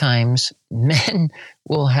sometimes men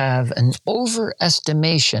will have an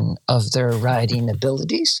overestimation of their riding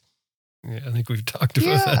abilities. Yeah, I think we've talked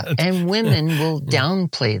about that. And women will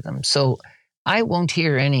downplay them. So I won't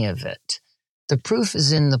hear any of it. The proof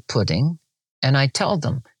is in the pudding. And I tell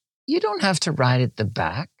them, you don't have to ride at the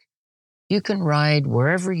back. You can ride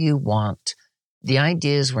wherever you want. The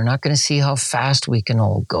idea is we're not going to see how fast we can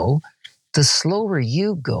all go. The slower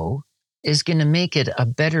you go is going to make it a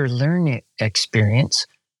better learning experience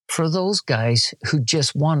for those guys who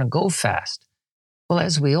just want to go fast. Well,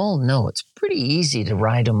 as we all know, it's pretty easy to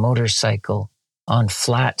ride a motorcycle on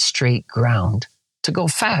flat, straight ground. To go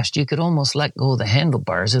fast, you could almost let go of the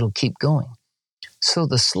handlebars. It'll keep going. So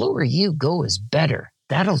the slower you go is better.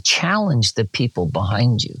 That'll challenge the people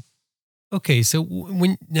behind you. Okay, so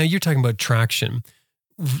now you're talking about traction.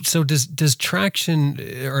 So does traction,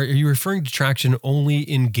 are you referring to traction only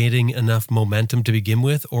in getting enough momentum to begin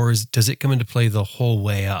with, or does it come into play the whole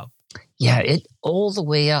way up? Yeah, it all the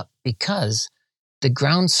way up, because the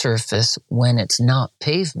ground surface, when it's not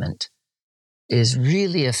pavement, is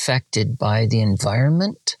really affected by the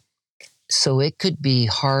environment. So it could be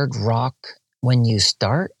hard rock when you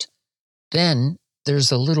start. Then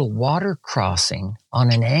there's a little water crossing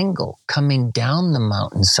on an angle coming down the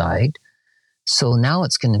mountainside. So now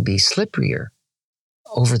it's going to be slipperier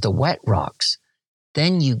over the wet rocks.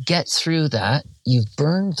 Then you get through that. You've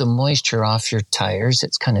burned the moisture off your tires.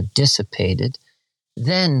 It's kind of dissipated.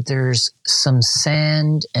 Then there's some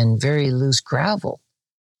sand and very loose gravel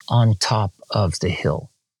on top of the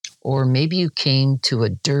hill. Or maybe you came to a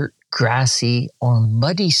dirt, grassy, or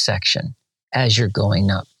muddy section as you're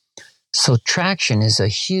going up. So traction is a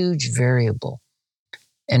huge variable.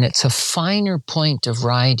 And it's a finer point of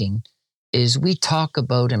riding is we talk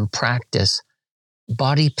about in practice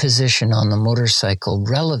body position on the motorcycle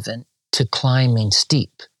relevant to climbing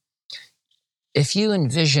steep. If you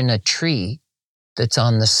envision a tree that's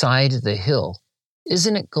on the side of the hill,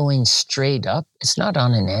 isn't it going straight up? It's not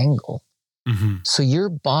on an angle. Mm-hmm. So your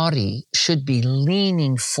body should be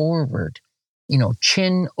leaning forward,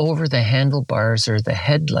 chin over the handlebars or the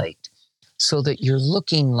headlight, so that you're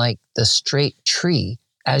looking like the straight tree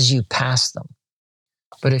as you pass them.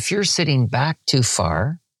 But if you're sitting back too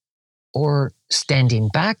far or standing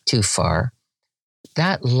back too far,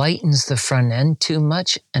 that lightens the front end too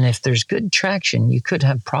much. And if there's good traction, you could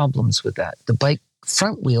have problems with that. The bike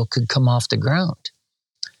front wheel could come off the ground.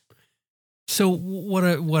 So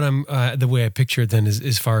the way I picture it then is,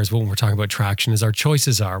 as far as when we're talking about traction, is our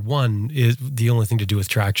choices are, one is the only thing to do with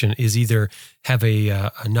traction is either have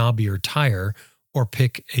a knobbier tire or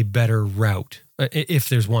pick a better route, if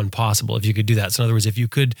there's one possible, if you could do that. So in other words, if you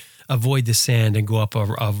could avoid the sand and go up a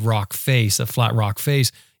rock face, a flat rock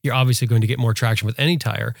face, you're obviously going to get more traction with any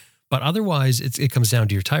tire. But otherwise, it comes down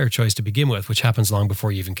to your tire choice to begin with, which happens long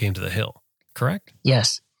before you even came to the hill. Correct?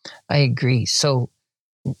 Yes, I agree. So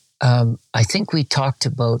I think we talked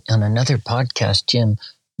about on another podcast, Jim,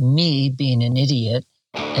 me being an idiot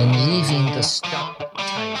and leaving the stop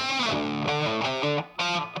tire.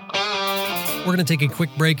 We're going to take a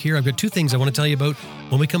quick break here. I've got two things I want to tell you about.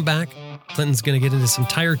 When we come back, Clinton's going to get into some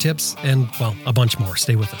tire tips and, well, a bunch more.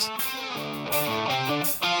 Stay with us.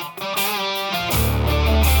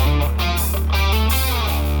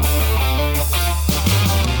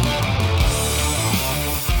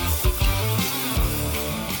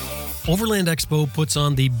 Overland Expo puts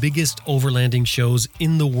on the biggest overlanding shows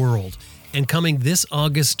in the world. And coming this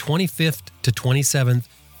August 25th to 27th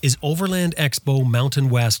is Overland Expo Mountain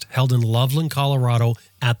West, held in Loveland, Colorado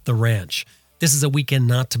at the Ranch. This is a weekend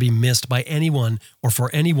not to be missed by anyone or for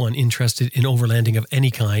anyone interested in overlanding of any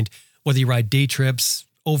kind. Whether you ride day trips,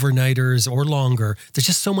 overnighters, or longer, there's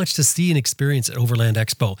just so much to see and experience at Overland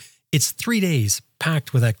Expo. It's 3 days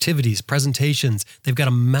packed with activities, presentations. They've got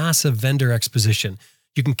a massive vendor exposition.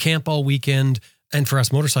 You can camp all weekend. And for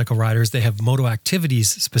us motorcycle riders, they have moto activities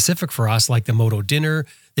specific for us, like the moto dinner.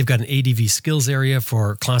 They've got an ADV skills area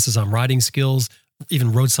for classes on riding skills,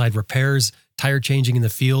 even roadside repairs, tire changing in the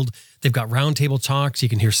field. They've got roundtable talks. You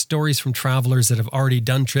can hear stories from travelers that have already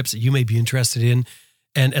done trips that you may be interested in.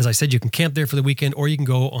 And as I said, you can camp there for the weekend, or you can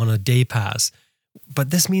go on a day pass.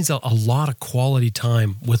 But this means a lot of quality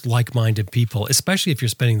time with like-minded people, especially if you're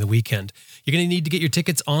spending the weekend. You're going to need to get your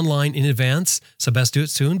tickets online in advance, so best do it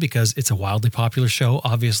soon because it's a wildly popular show,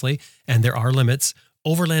 obviously, and there are limits.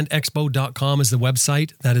 Overlandexpo.com is the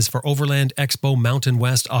website. That is for Overland Expo Mountain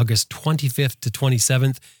West, August 25th to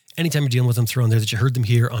 27th. Anytime you're dealing with them, throw in there that you heard them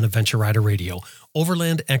here on Adventure Rider Radio.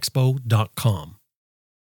 Overlandexpo.com.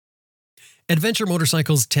 Adventure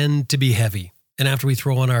motorcycles tend to be heavy, and after we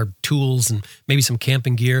throw on our tools and maybe some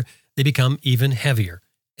camping gear, they become even heavier.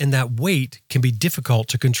 And that weight can be difficult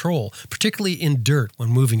to control, particularly in dirt when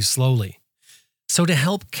moving slowly. So to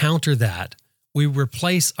help counter that, we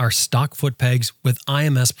replace our stock foot pegs with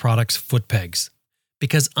IMS Products foot pegs.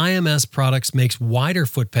 Because IMS Products makes wider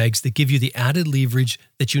foot pegs that give you the added leverage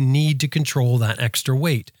that you need to control that extra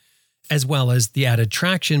weight, as well as the added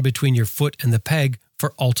traction between your foot and the peg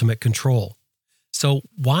for ultimate control. So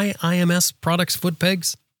why IMS Products foot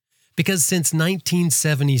pegs? Because since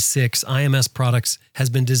 1976, IMS Products has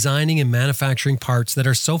been designing and manufacturing parts that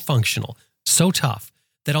are so functional, so tough,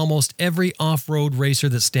 that almost every off-road racer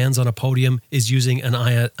that stands on a podium is using an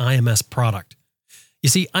IMS product. You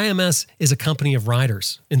see, IMS is a company of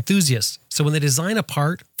riders, enthusiasts, so when they design a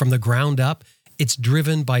part from the ground up, it's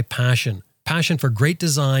driven by passion for great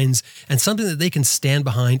designs and something that they can stand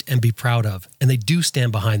behind and be proud of, and they do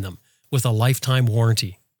stand behind them with a lifetime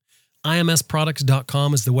warranty.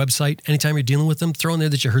 IMSproducts.com is the website. Anytime you're dealing with them, throw in there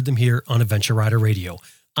that you heard them here on Adventure Rider Radio.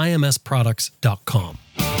 IMSproducts.com.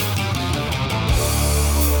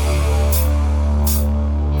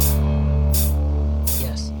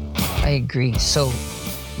 Yes, I agree. So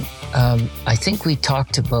I think we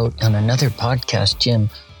talked about on another podcast, Jim,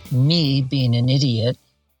 me being an idiot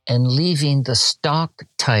and leaving the stock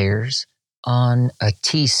tires on a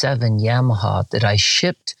T7 Yamaha that I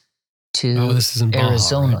shipped to this is in Baja,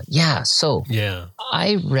 Arizona. right? Yeah. So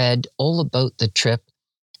I read all about the trip.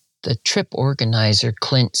 The trip organizer,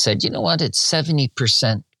 Clint, said, you know what? It's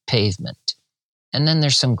 70% pavement. And then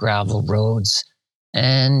there's some gravel roads.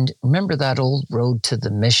 And remember that old road to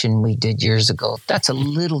the Mission we did years ago? That's a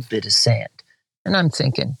little bit of sand. And I'm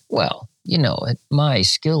thinking, well, you know, at my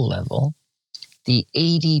skill level, the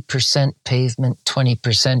 80% pavement,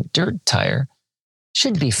 20% dirt tire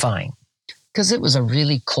should be fine. Because it was a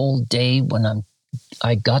really cold day when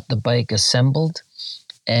I got the bike assembled.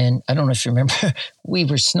 And I don't know if you remember, we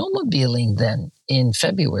were snowmobiling then in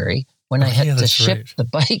February when I had to ship the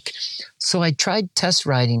bike. So I tried test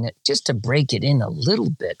riding it just to break it in a little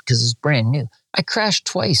bit because it's brand new. I crashed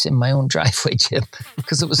twice in my own driveway, Jim,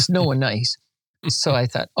 because it was snow and ice. So I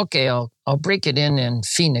thought, okay, I'll break it in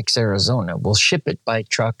Phoenix, Arizona. We'll ship it by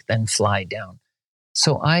truck, then fly down.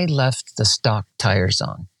 So I left the stock tires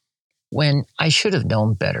on when I should have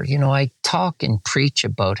known better. You know, I talk and preach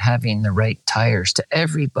about having the right tires to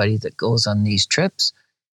everybody that goes on these trips.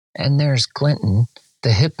 And there's Clinton,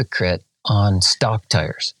 the hypocrite, on stock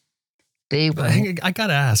tires. I got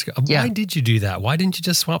to ask, why did you do that? Why didn't you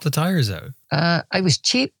just swap the tires out? I was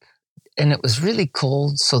cheap and it was really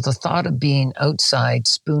cold. So the thought of being outside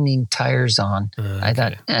spooning tires on, I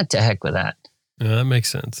thought, to heck with that. That makes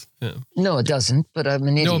sense. Yeah. No, it doesn't, but I'm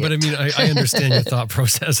an idiot. No, but I mean, I understand your thought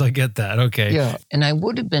process. I get that. Okay. Yeah. And I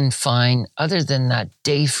would have been fine other than that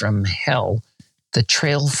day from hell, the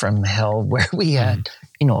trail from hell, where we had,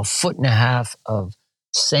 you know, 1.5 feet of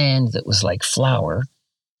sand that was like flour.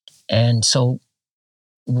 And so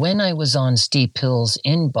when I was on steep hills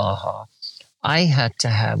in Baja, I had to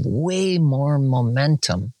have way more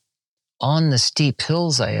momentum on the steep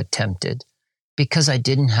hills I attempted because I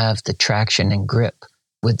didn't have the traction and grip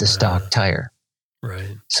with the stock tire.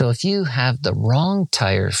 Right. So if you have the wrong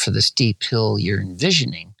tire for the steep hill you're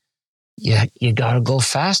envisioning, you got to go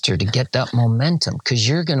faster to get that momentum because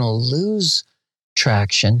you're going to lose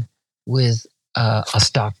traction with a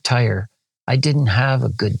stock tire. I didn't have a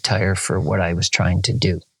good tire for what I was trying to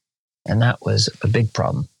do. And that was a big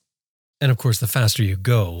problem. And of course, the faster you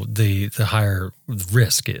go, the higher the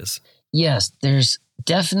risk is. Yes, there's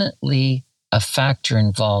definitely a factor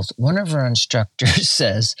involved. One of our instructors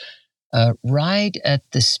says, ride at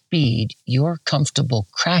the speed you're comfortable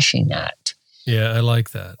crashing at. Yeah, I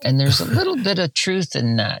like that. And there's a little bit of truth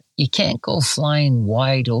in that. You can't go flying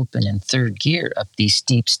wide open in third gear up these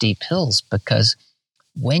steep hills because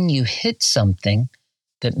when you hit something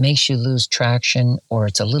that makes you lose traction or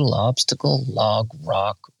it's a little obstacle, log,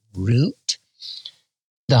 rock, root,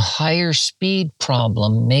 the higher speed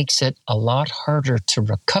problem makes it a lot harder to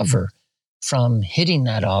recover from hitting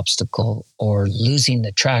that obstacle or losing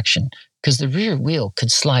the traction because the rear wheel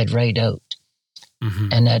could slide right out. Mm-hmm.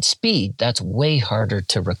 And at speed, that's way harder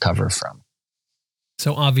to recover from.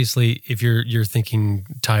 So obviously, if you're thinking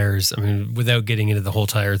tires, I mean, without getting into the whole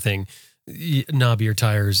tire thing, knobbier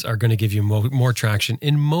tires are going to give you more traction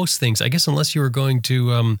in most things, I guess, unless you were going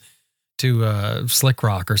to slick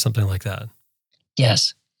rock or something like that.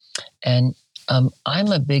 Yes. And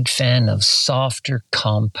I'm a big fan of softer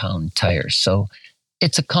compound tires. So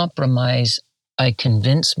it's a compromise I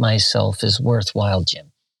convince myself is worthwhile,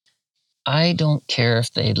 Jim. I don't care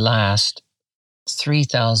if they last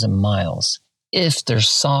 3,000 miles if they're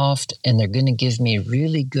soft and they're going to give me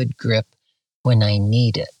really good grip when I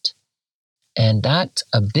need it. And that's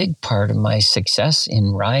a big part of my success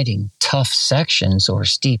in riding tough sections or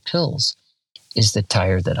steep hills is the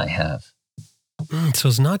tire that I have. So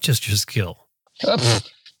it's not just your skill.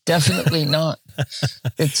 Definitely not.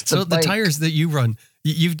 It's the tires that you run.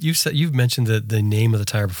 You've mentioned the name of the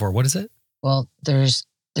tire before. What is it? Well, there's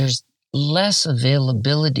less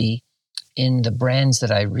availability in the brands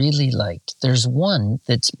that I really liked. There's one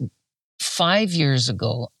that's 5 years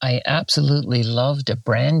ago. I absolutely loved a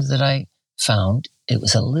brand that I found. It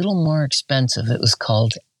was a little more expensive. It was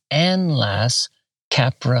called Anlas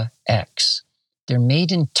Capra X. They're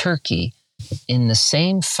made in Turkey in the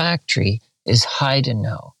same factory as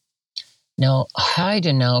Heidenau. Now,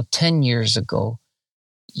 Heidenau 10 years ago,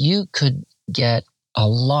 you could get a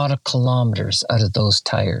lot of kilometers out of those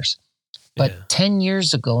tires. But 10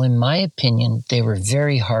 years ago, in my opinion, they were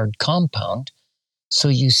very hard compound. So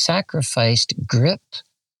you sacrificed grip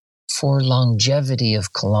for longevity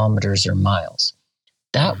of kilometers or miles.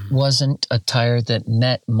 That wasn't a tire that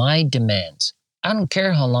met my demands. I don't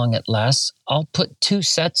care how long it lasts. I'll put 2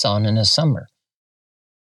 sets on in a summer.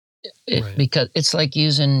 Because it's like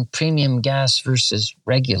using premium gas versus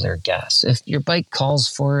regular gas. If your bike calls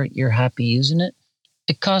for it, you're happy using it.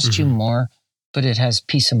 It costs you more, but it has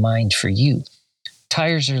peace of mind for you.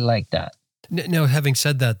 Tires are like that. Now, having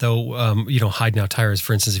said that, though, Heidenau tires,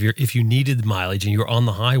 for instance, if you needed mileage and you were on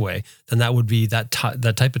the highway, then that would be that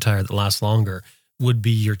type of tire that lasts longer would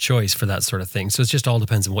be your choice for that sort of thing. So it just all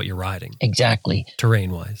depends on what you're riding. Exactly.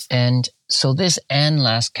 Terrain-wise. And so this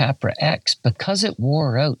Anlas Capra X, because it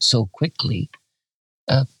wore out so quickly,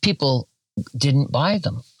 people didn't buy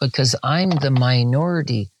them because I'm the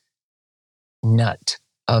minority nut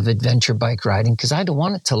of adventure bike riding because I don't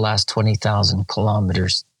want it to last 20,000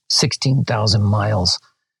 kilometers, 16,000 miles.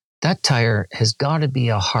 That tire has got to be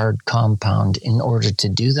a hard compound in order to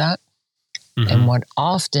do that. And what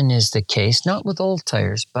often is the case, not with old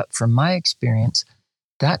tires, but from my experience,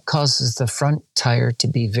 that causes the front tire to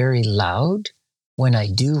be very loud when I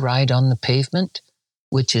do ride on the pavement,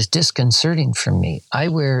 which is disconcerting for me. I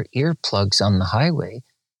wear earplugs on the highway,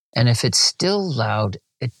 and if it's still loud,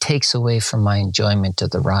 it takes away from my enjoyment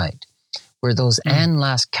of the ride. Where those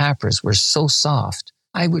Anlas Capras were so soft,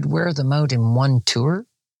 I would wear them out in one tour,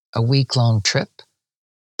 a week-long trip,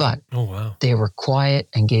 but they were quiet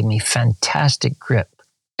and gave me fantastic grip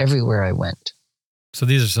everywhere I went. So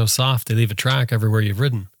these are so soft, they leave a track everywhere you've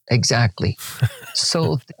ridden. Exactly.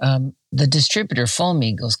 So the distributor phoned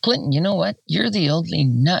me, goes, Clinton, you know what? You're the only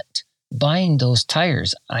nut buying those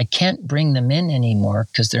tires. I can't bring them in anymore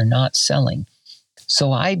because they're not selling.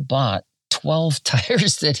 So I bought 12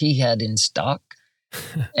 tires that he had in stock,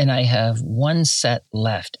 and I have 1 set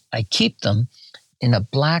left. I keep them in a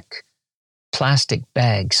black plastic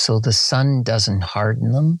bag so the sun doesn't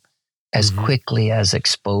harden them as quickly as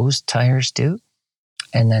exposed tires do.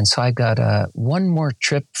 And then so I got one more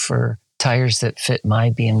trip for tires that fit my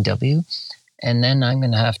BMW, and then I'm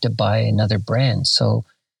going to have to buy another brand. So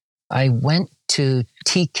I went to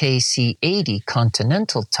TKC 80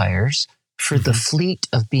 Continental tires for the fleet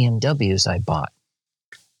of BMWs I bought.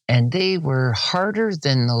 And they were harder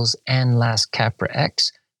than those Anlas Capra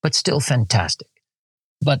X, but still fantastic.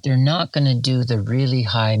 But they're not going to do the really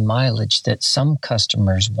high mileage that some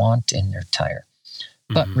customers want in their tire.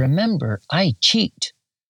 But remember, I cheat.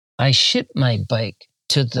 I ship my bike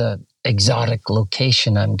to the exotic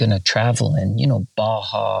location I'm going to travel in,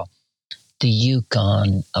 Baja, the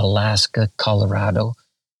Yukon, Alaska, Colorado,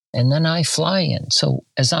 and then I fly in. So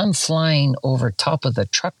as I'm flying over top of the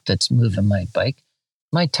truck that's moving my bike,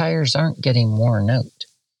 my tires aren't getting worn out.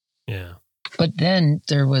 Yeah. But then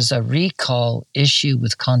there was a recall issue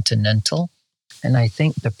with Continental. And I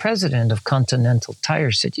think the president of Continental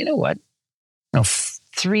Tires said, you know what?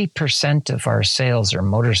 3% of our sales are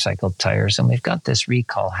motorcycle tires, and we've got this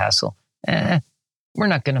recall hassle. We're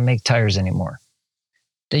not going to make tires anymore.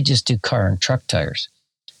 They just do car and truck tires.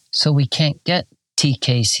 So we can't get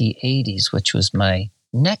TKC 80s, which was my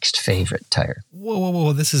next favorite tire.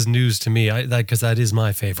 Whoa. This is news to me because that is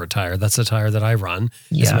my favorite tire. That's the tire that I run.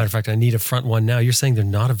 Yeah. As a matter of fact, I need a front one now. You're saying they're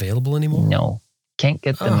not available anymore? No, can't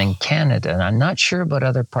get them in Canada. And I'm not sure about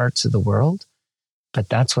other parts of the world, but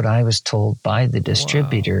that's what I was told by the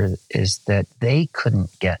distributor is that they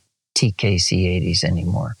couldn't get TKC 80s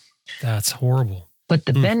anymore. That's horrible. But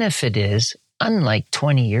the benefit is, unlike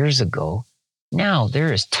 20 years ago, now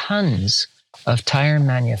there is tons of tire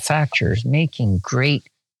manufacturers making great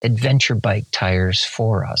adventure bike tires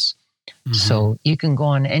for us. So you can go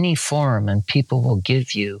on any forum and people will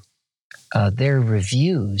give you their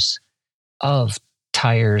reviews of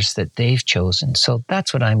tires that they've chosen. So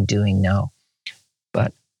that's what I'm doing now.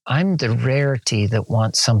 But I'm the rarity that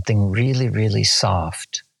wants something really, really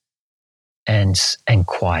soft and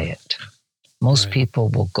quiet. Most Right. people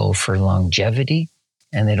will go for longevity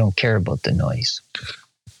and they don't care about the noise.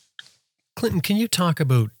 Clinton, can you talk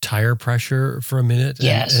about tire pressure for a minute?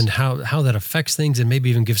 Yes. And how that affects things, and maybe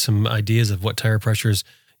even give some ideas of what tire pressures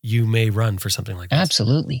you may run for something like this?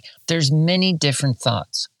 Absolutely. There's many different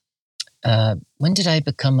thoughts. When did I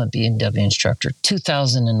become a BMW instructor?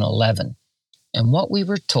 2011. And what we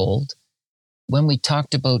were told when we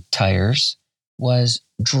talked about tires was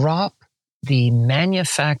drop the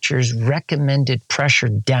manufacturer's recommended pressure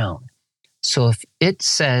down. So if it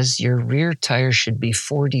says your rear tire should be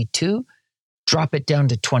 42, drop it down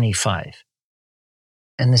to 25.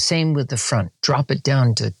 And the same with the front, drop it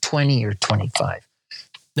down to 20 or 25.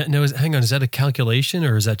 Now, hang on, is that a calculation,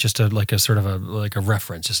 or is that just a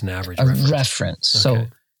reference, just an average A reference? reference. Okay. So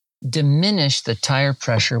diminish the tire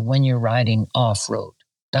pressure when you're riding off-road.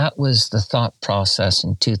 That was the thought process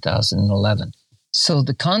in 2011. So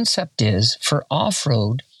the concept is for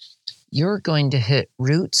off-road, you're going to hit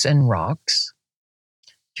roots and rocks.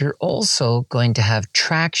 You're also going to have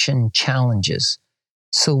traction challenges.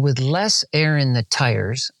 So with less air in the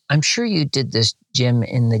tires, I'm sure you did this, Jim,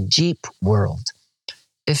 in the Jeep world.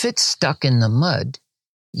 If it's stuck in the mud,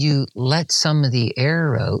 you let some of the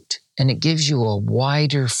air out and it gives you a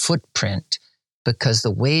wider footprint because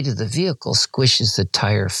the weight of the vehicle squishes the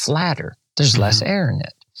tire flatter. There's less air in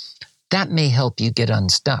it. That may help you get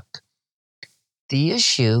unstuck. The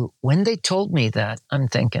issue, when they told me that, I'm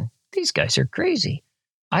thinking, these guys are crazy.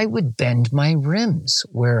 I would bend my rims.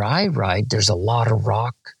 Where I ride, there's a lot of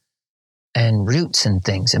rock and roots and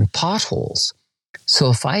things and potholes. So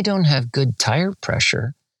if I don't have good tire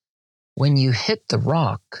pressure, when you hit the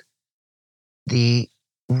rock, the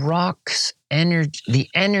rock's energy, the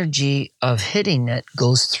energy of hitting it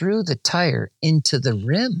goes through the tire into the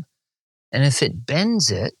rim. And if it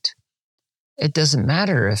bends it, it doesn't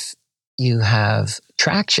matter if you have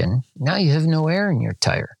traction. Now you have no air in your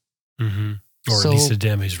tire. Mm-hmm. Or So- at least a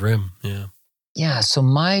damaged rim. Yeah. Yeah, so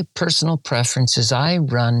my personal preference is I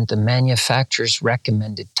run the manufacturer's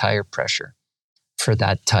recommended tire pressure for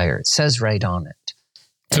that tire. It says right on it.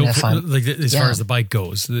 So And if I'm as far as the bike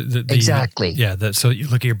goes, Exactly. So you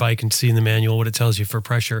look at your bike and see in the manual what it tells you for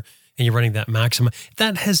pressure, and you're running that maximum.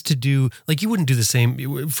 That has to do, like you wouldn't do the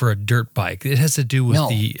same for a dirt bike. It has to do with No.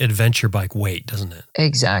 the adventure bike weight, doesn't it?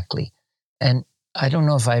 Exactly. And I don't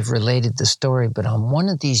know if I've related the story, but on one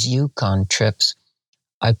of these Yukon trips,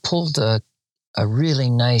 I pulled a really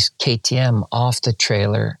nice KTM off the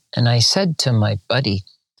trailer. And I said to my buddy,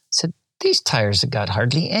 these tires have got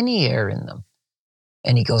hardly any air in them.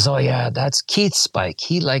 And he goes, oh yeah, that's Keith's bike.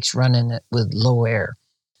 He likes running it with low air.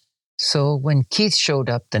 So when Keith showed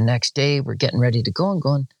up the next day, we're getting ready to go and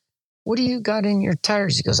going, what do you got in your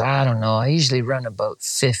tires? He goes, I don't know. I usually run about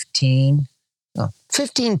 15.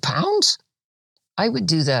 15 pounds? I would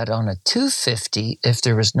do that on a 250 if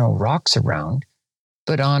there was no rocks around.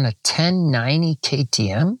 But on a 1090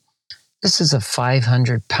 KTM, this is a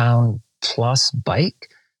 500 pound plus bike.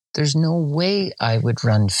 There's no way I would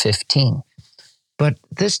run 15. But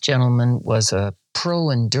this gentleman was a pro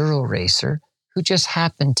enduro racer who just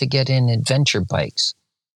happened to get in adventure bikes.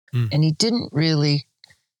 And he didn't really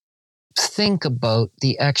think about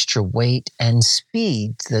the extra weight and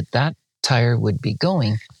speed that tire would be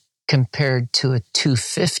going compared to a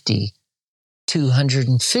 250,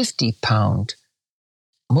 250 pound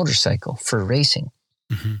motorcycle for racing.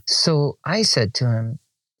 Mm-hmm. So I said to him,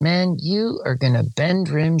 man, you are going to bend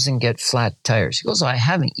rims and get flat tires. He goes, I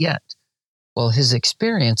haven't yet. Well, his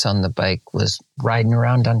experience on the bike was riding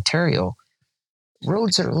around Ontario.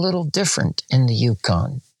 Roads are a little different in the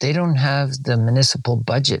Yukon. They don't have the municipal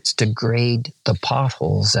budgets to grade the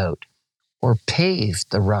potholes out or pave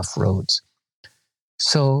the rough roads.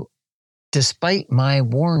 So despite my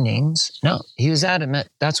warnings, no, he was adamant.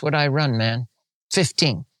 That's what I run, man.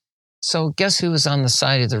 15. So guess who was on the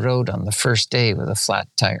side of the road on the first day with a flat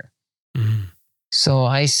tire? Mm-hmm. So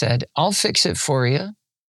I said, I'll fix it for you,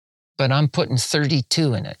 but I'm putting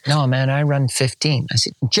 32 in it. No, man, I run 15. I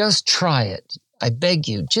said, just try it. I beg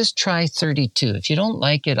you, just try 32. If you don't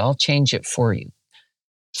like it, I'll change it for you.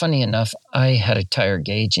 Funny enough, I had a tire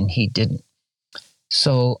gauge and he didn't.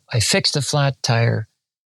 So I fixed the flat tire.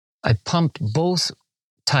 I pumped both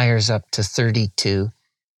tires up to 32.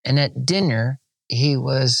 And at dinner, he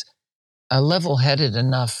was a level-headed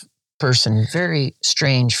enough person, very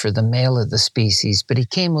strange for the male of the species, but he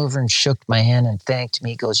came over and shook my hand and thanked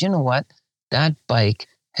me. He goes, you know what? That bike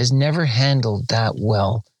has never handled that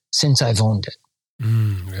well since I've owned it.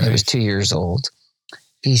 Right. It was 2 years old.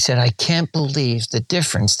 He said, I can't believe the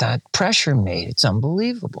difference that pressure made. It's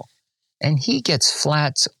unbelievable. And he gets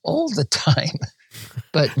flats all the time,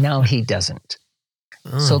 but now he doesn't.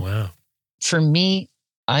 Oh, So wow. for me,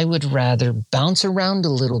 I would rather bounce around a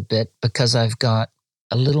little bit because I've got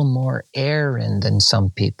a little more air in than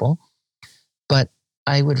some people. But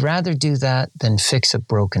I would rather do that than fix a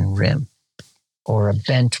broken rim or a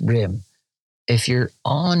bent rim. If you're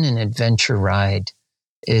on an adventure ride,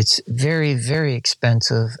 it's very, very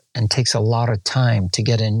expensive and takes a lot of time to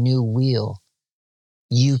get a new wheel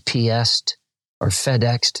UPS'd or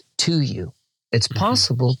FedEx'd to you. It's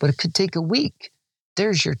possible, but it could take a week.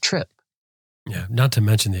 There's your trip. Yeah, not to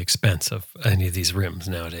mention the expense of any of these rims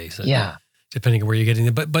nowadays. Yeah. Depending on where you're getting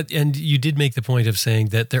them. But and you did make the point of saying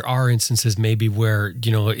that there are instances maybe where,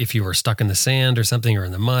 if you were stuck in the sand or something or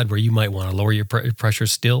in the mud where you might want to lower your pressure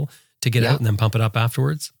still to get out and then pump it up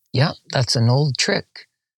afterwards. Yeah, that's an old trick.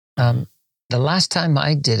 The last time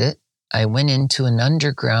I did it, I went into an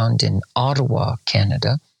underground in Ottawa,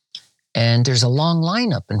 Canada, and there's a long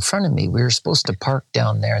line up in front of me. We were supposed to park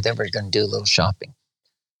down there. Then we were going to do a little shopping.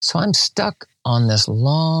 So I'm stuck on this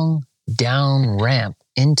long down ramp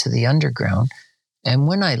into the underground. And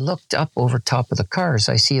when I looked up over top of the cars,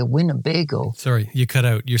 I see a Winnebago. Sorry, you cut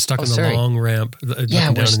out. You're stuck on the long ramp.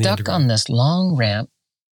 Yeah, we're stuck on this long ramp.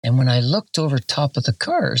 And when I looked over top of the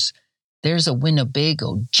cars, there's a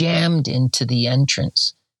Winnebago jammed into the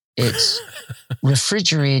entrance. Its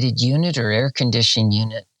refrigerated unit or air conditioning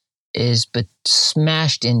unit is but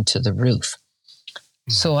smashed into the roof.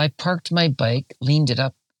 So I parked my bike, leaned it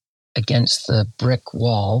up against the brick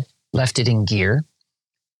wall, left it in gear,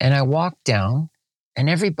 and I walked down, and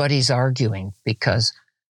everybody's arguing because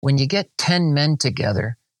when you get 10 men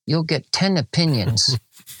together, you'll get 10 opinions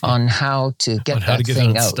on how to get that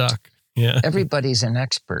thing out. Stuck. Yeah. Everybody's an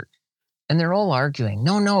expert. And they're all arguing,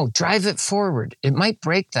 no, drive it forward. It might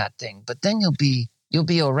break that thing, but then you'll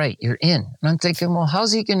be all right. You're in. And I'm thinking, well,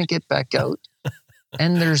 how's he going to get back out?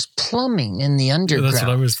 And there's plumbing in the underground. Yeah, that's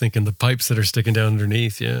what I was thinking. The pipes that are sticking down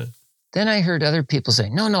underneath. Yeah. Then I heard other people say,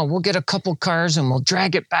 no, we'll get a couple cars and we'll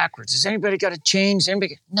drag it backwards. Has anybody got a chain?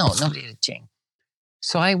 No, nobody had a chain.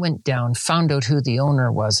 So I went down, found out who the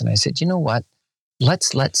owner was. And I said, you know what?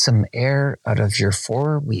 Let's let some air out of your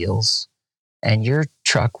four wheels and your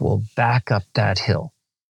truck will back up that hill.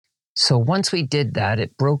 So once we did that,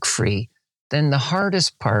 it broke free. Then the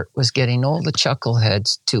hardest part was getting all the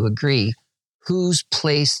chuckleheads to agree whose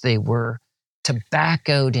place they were to back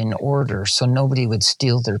out in order so nobody would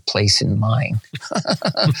steal their place in line.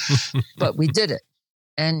 But we did it.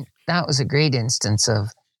 And that was a great instance of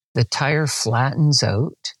the tire flattens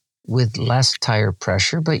out with less tire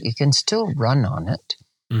pressure, but you can still run on it.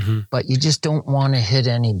 Mm-hmm. But you just don't want to hit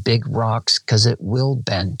any big rocks because it will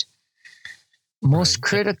bend. Most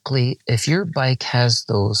critically, if your bike has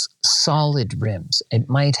those solid rims, it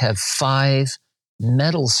might have 5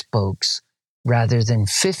 metal spokes rather than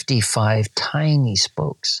 55 tiny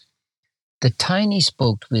spokes. The tiny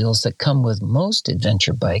spoked wheels that come with most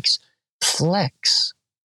adventure bikes flex.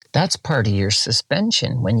 That's part of your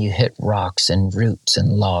suspension when you hit rocks and roots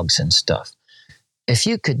and logs and stuff. If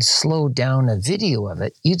you could slow down a video of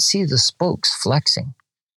it, you'd see the spokes flexing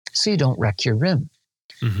so you don't wreck your rim.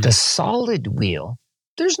 Mm-hmm. The solid wheel,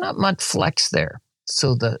 there's not much flex there.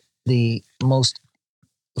 So the most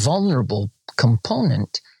vulnerable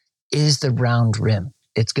component is the round rim.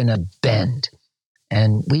 It's going to bend.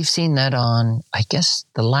 And we've seen that on, I guess,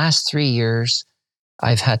 the last 3 years,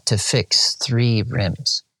 I've had to fix 3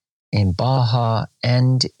 rims in Baja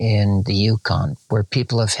and in the Yukon, where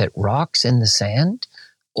people have hit rocks in the sand,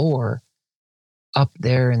 or up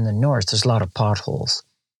there in the north, there's a lot of potholes.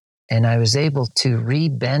 And I was able to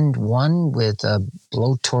rebend one with a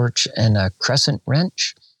blowtorch and a crescent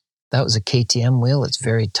wrench. That was a KTM wheel. It's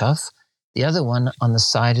very tough. The other one on the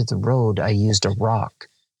side of the road, I used a rock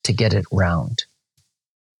to get it round,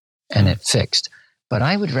 and it fixed. But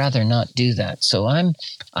I would rather not do that. So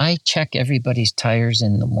I check everybody's tires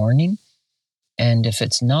in the morning. And if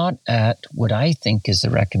it's not at what I think is the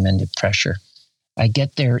recommended pressure, I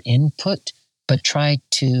get their input, but try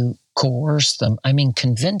to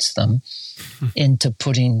convince them into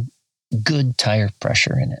putting good tire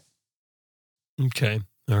pressure in it. Okay.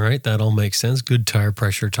 All right. That all makes sense. Good tire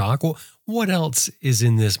pressure talk. Well, what else is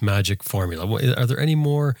in this magic formula? Are there any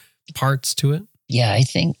more parts to it? Yeah, I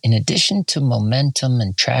think in addition to momentum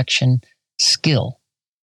and traction, skill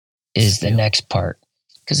is the next part.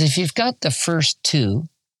 Because if you've got the first 2,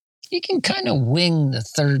 you can kind of wing the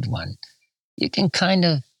third one. You can kind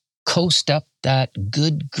of coast up that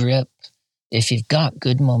good grip. If you've got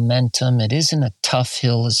good momentum, it isn't a tough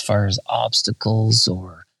hill as far as obstacles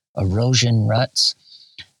or erosion ruts.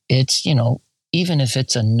 It's, even if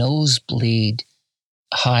it's a nosebleed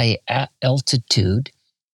high altitude,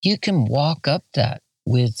 you can walk up that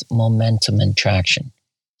with momentum and traction.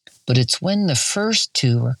 But it's when the first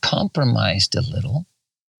two are compromised a little,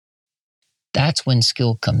 that's when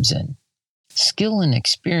skill comes in. Skill and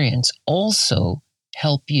experience also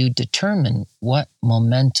help you determine what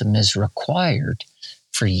momentum is required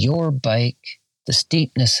for your bike, the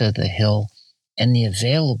steepness of the hill, and the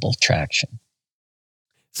available traction.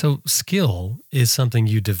 So skill is something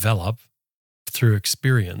you develop through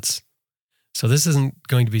experience. So this isn't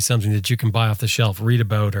going to be something that you can buy off the shelf, read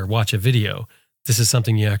about, or watch a video. This is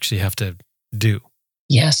something you actually have to do.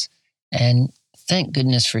 Yes. And thank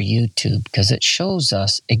goodness for YouTube, because it shows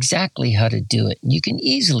us exactly how to do it. You can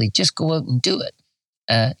easily just go out and do it.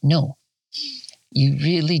 No, you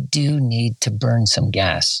really do need to burn some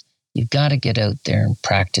gas. You've got to get out there and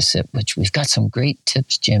practice it, which we've got some great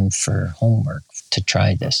tips, Jim, for homework to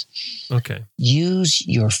try this. Okay. Use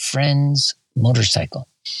your friend's motorcycle.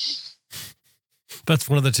 That's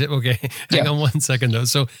one of the tips. Okay. Hang on 1 second though.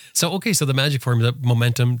 So the magic formula,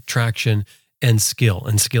 momentum, traction, and skill.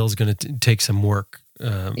 And skill is going to take some work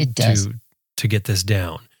It does. to get this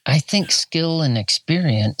down. I think skill and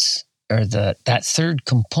experience are that third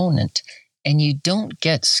component, and you don't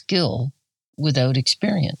get skill without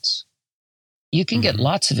experience. You can get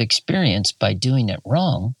lots of experience by doing it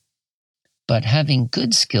wrong, but having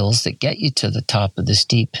good skills that get you to the top of the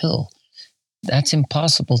steep hill, that's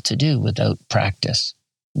impossible to do without practice,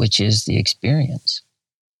 which is the experience.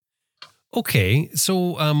 Okay,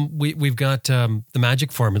 so we've got the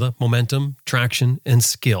magic formula, momentum, traction, and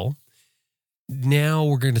skill. Now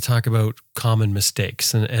we're going to talk about common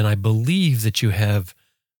mistakes. And I believe that you have,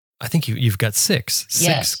 I think you've got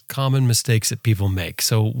six common mistakes that people make.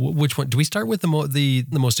 So which one? Do we start with the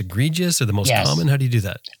most egregious or the most common? How do you do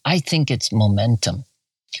that? I think it's momentum.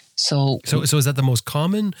 So is that the most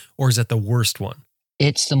common or is that the worst one?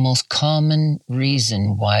 It's the most common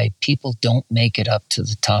reason why people don't make it up to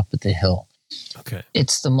the top of the hill. Okay.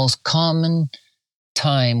 It's the most common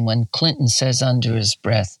time when Clinton says under his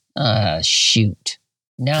breath, shoot.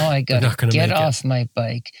 Now I got to get off my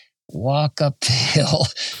bike, walk up the hill,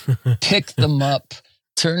 pick them up,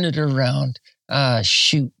 turn it around.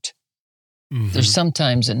 Shoot. Mm-hmm. There's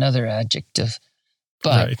sometimes another adjective,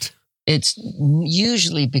 but it's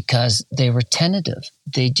usually because they were tentative.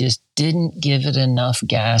 They just didn't give it enough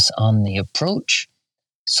gas on the approach.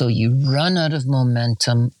 So you run out of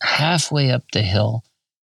momentum halfway up the hill.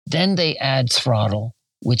 Then they add throttle,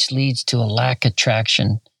 which leads to a lack of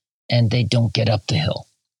traction, and they don't get up the hill.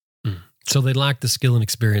 So they lack the skill and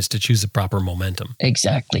experience to choose the proper momentum.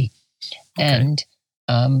 Exactly. Okay.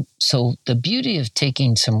 And so the beauty of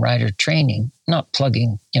taking some rider training, not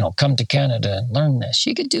plugging, come to Canada and learn this.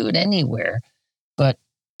 You could do it anywhere, but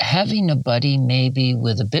having a buddy maybe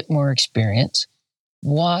with a bit more experience,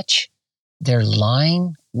 watch their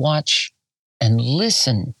line, watch and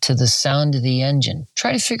listen to the sound of the engine.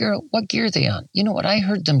 Try to figure out what gear they're on. You know what? I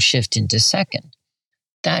heard them shift into second.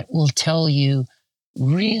 That will tell you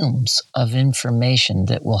reams of information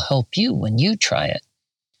that will help you when you try it.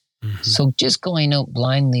 Mm-hmm. So just going out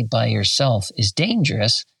blindly by yourself is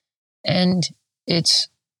dangerous, and it's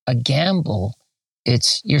a gamble.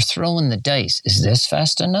 You're throwing the dice. Is this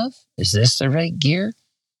fast enough? Is this the right gear?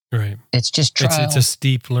 Right. It's just trial. It's a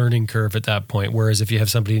steep learning curve at that point. Whereas if you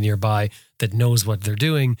have somebody nearby that knows what they're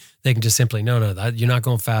doing, they can just simply, no, you're not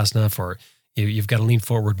going fast enough, or you've got to lean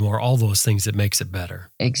forward more, all those things that makes it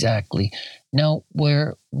better. Exactly. Now,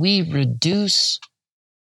 where we reduce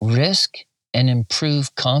risk and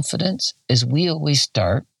improve confidence is we always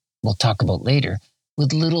start, we'll talk about later,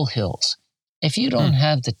 with little hills. If you don't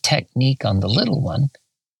have the technique on the little one,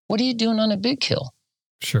 what are you doing on a big hill?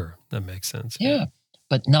 Sure, that makes sense. Yeah.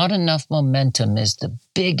 But not enough momentum is the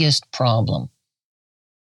biggest problem.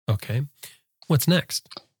 Okay. What's next?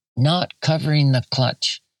 Not covering the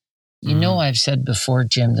clutch. You know, I've said before,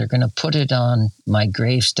 Jim, they're going to put it on my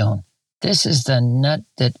gravestone. This is the nut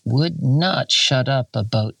that would not shut up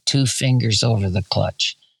about 2 fingers over the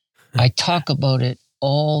clutch. I talk about it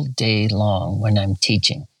all day long when I'm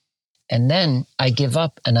teaching. And then I give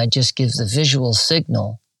up and I just give the visual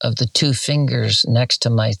signal of the 2 fingers next to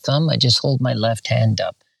my thumb. I just hold my left hand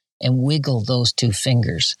up and wiggle those 2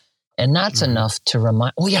 fingers. And that's enough to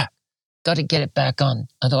remind, got to get it back on.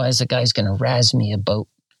 Otherwise, the guy's going to razz me about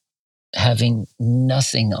having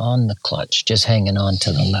nothing on the clutch, just hanging on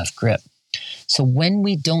to the left grip. So when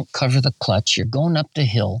we don't cover the clutch, you're going up the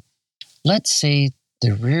hill. Let's say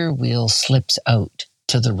the rear wheel slips out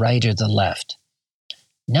to the right or the left.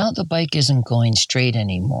 Now the bike isn't going straight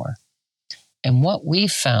anymore. And what we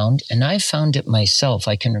found, and I found it myself,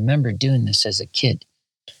 I can remember doing this as a kid.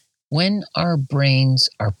 When our brains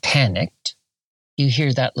are panicked, you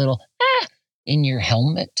hear that little in your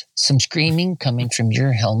helmet, some screaming coming from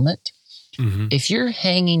your helmet. Mm-hmm. If you're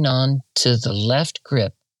hanging on to the left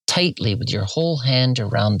grip tightly with your whole hand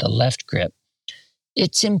around the left grip,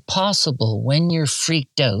 it's impossible when you're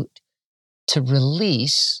freaked out to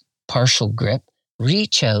release partial grip,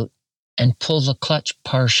 reach out, and pull the clutch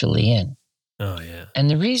partially in. Oh, yeah. And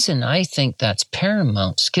the reason I think that's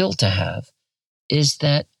paramount skill to have is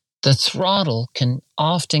that the throttle can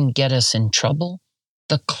often get us in trouble.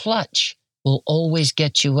 The clutch will always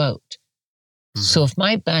get you out. Mm-hmm. So if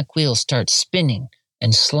my back wheel starts spinning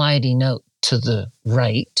and sliding out to the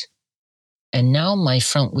right, and now my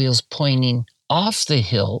front wheel's pointing off the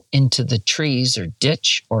hill into the trees or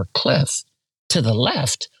ditch or cliff to the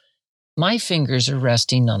left, my fingers are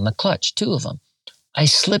resting on the clutch, 2 of them. I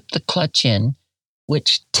slip the clutch in,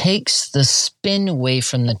 which takes the spin away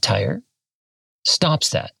from the tire,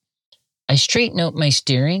 stops that. I straighten out my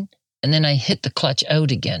steering, and then I hit the clutch out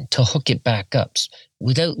again to hook it back up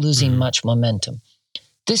without losing much momentum.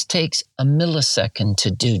 This takes a millisecond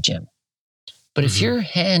to do, Jim. But if your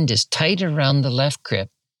hand is tight around the left grip,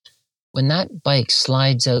 when that bike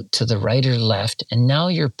slides out to the right or left, and now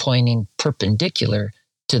you're pointing perpendicular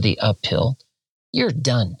to the uphill, you're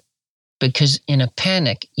done. Because in a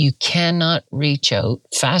panic, you cannot reach out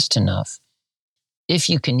fast enough if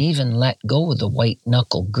you can even let go of the white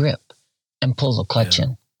knuckle grip and pull the clutch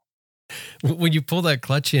in. When you pull that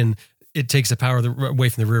clutch in, it takes the power away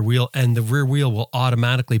from the rear wheel, and the rear wheel will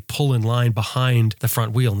automatically pull in line behind the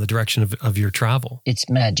front wheel in the direction of your travel. It's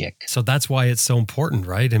magic. So that's why it's so important,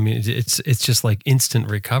 right? I mean, it's just like instant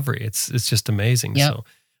recovery. It's just amazing. Yep. So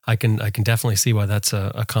I can definitely see why that's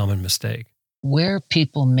a common mistake. Where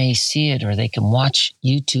people may see it or they can watch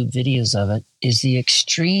YouTube videos of it is the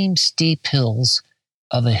extreme steep hills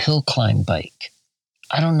of a hill climb bike.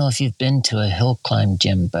 I don't know if you've been to a hill climb,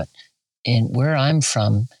 Jim, but in where I'm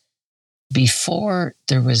from, before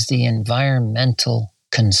there was the environmental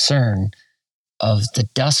concern of the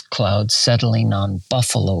dust clouds settling on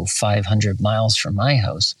Buffalo 500 miles from my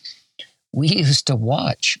house, we used to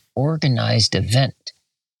watch organized event.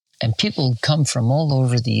 And people would come from all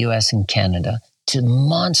over the US and Canada to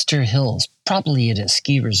monster hills, probably at a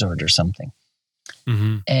ski resort or something.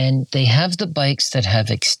 Mm-hmm. And they have the bikes that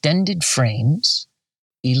have extended frames,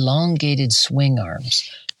 elongated swing arms,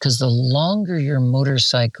 because the longer your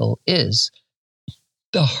motorcycle is,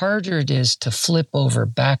 the harder it is to flip over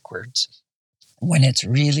backwards when it's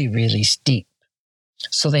really, really steep.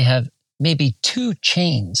 So they have maybe 2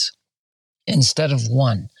 chains instead of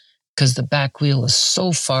 1, because the back wheel is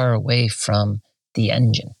so far away from the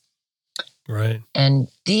engine. Right. And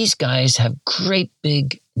these guys have great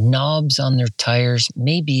big knobs on their tires,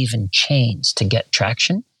 maybe even chains to get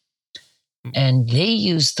traction. And they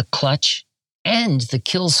use the clutch and the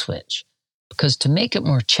kill switch, because to make it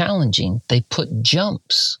more challenging, they put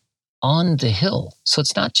jumps on the hill. So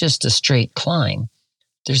it's not just a straight climb.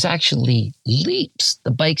 There's actually leaps.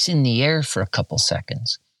 The bike's in the air for a couple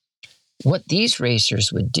seconds. What these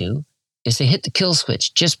racers would do is they hit the kill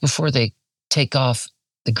switch just before they take off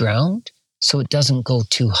the ground so it doesn't go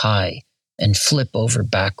too high and flip over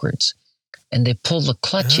backwards. And they pull the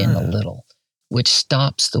clutch in a little, which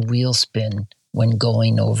stops the wheel spin when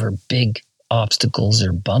going over big obstacles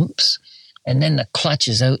or bumps. And then the clutch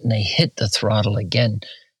is out and they hit the throttle again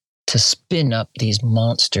to spin up these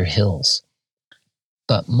monster hills.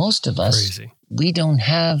 But most of us, we don't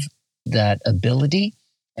have that ability,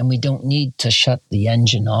 and we don't need to shut the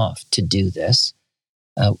engine off to do this.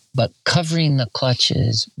 But covering the clutch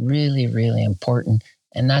is really, really important.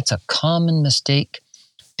 And that's a common mistake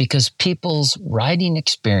because people's riding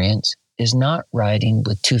experience is not riding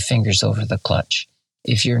with 2 fingers over the clutch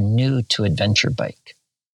if you're new to adventure bike.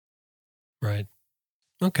 Right.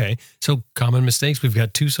 Okay. So common mistakes. We've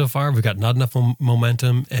got 2 so far. We've got not enough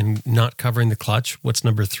momentum and not covering the clutch. What's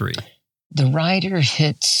number 3? The rider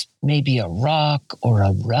hits maybe a rock or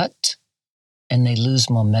a rut and they lose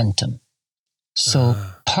momentum. So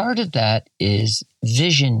part of that is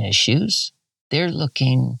vision issues. They're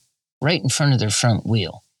looking right in front of their front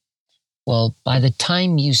wheel. Well, by the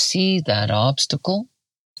time you see that obstacle,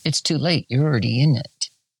 it's too late. You're already in it.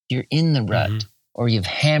 You're in the rut, or you've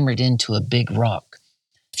hammered into a big rock.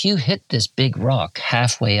 If you hit this big rock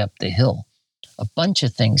halfway up the hill, a bunch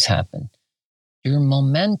of things happen. Your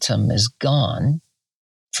momentum is gone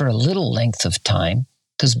for a little length of time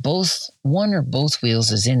because one or both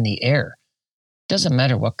wheels is in the air. Doesn't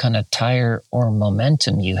matter what kind of tire or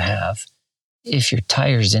momentum you have if your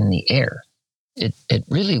tire's in the air. It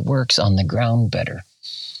really works on the ground better.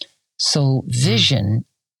 So vision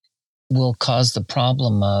will cause the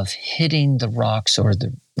problem of hitting the rocks or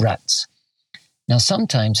the ruts. Now,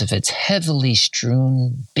 sometimes if it's heavily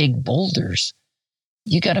strewn big boulders,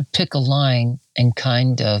 you got to pick a line and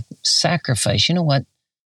kind of sacrifice. You know what?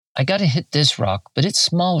 I got to hit this rock, but it's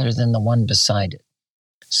smaller than the one beside it.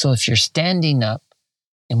 So if you're standing up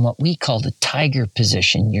in what we call the tiger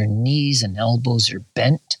position, your knees and elbows are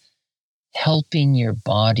bent, helping your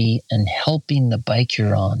body and helping the bike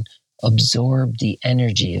you're on absorb the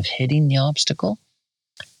energy of hitting the obstacle,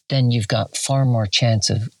 then you've got far more chance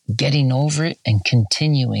of getting over it and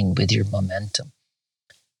continuing with your momentum.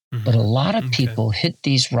 But a lot of people hit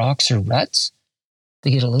these rocks or ruts,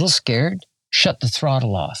 they get a little scared, shut the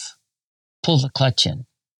throttle off, pull the clutch in.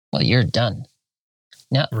 Well, you're done.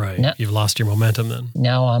 Now, You've lost your momentum then.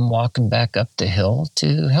 Now I'm walking back up the hill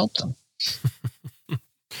to help them.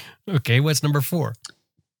 Okay, what's number 4?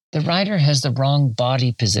 The rider has the wrong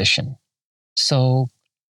body position. So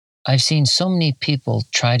I've seen so many people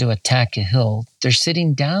try to attack a hill, they're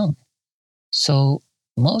sitting down. So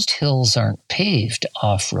most hills aren't paved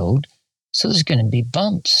off-road, so there's going to be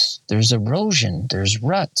bumps, there's erosion, there's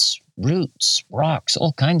ruts, roots, rocks,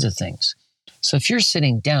 all kinds of things. So if you're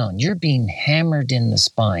sitting down, you're being hammered in the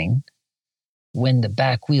spine when the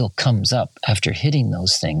back wheel comes up after hitting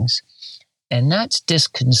those things. And that's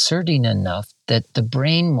disconcerting enough that the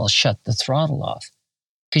brain will shut the throttle off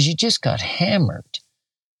because you just got hammered.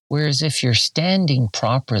 Whereas if you're standing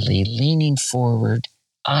properly, leaning forward,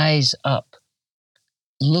 eyes up,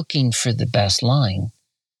 looking for the best line,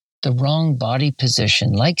 the wrong body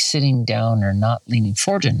position, like sitting down or not leaning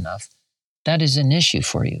forward enough, that is an issue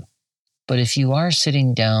for you. But if you are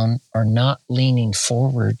sitting down or not leaning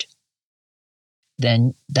forward,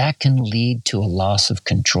 then that can lead to a loss of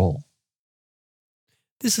control.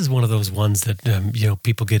 This is one of those ones that,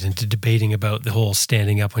 people get into debating about the whole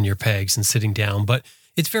standing up on your pegs and sitting down. But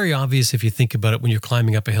it's very obvious if you think about it when you're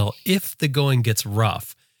climbing up a hill. If the going gets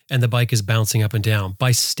rough and the bike is bouncing up and down,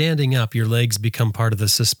 by standing up, your legs become part of the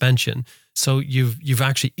suspension. So you've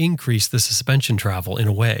actually increased the suspension travel in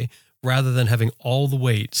a way, rather than having all the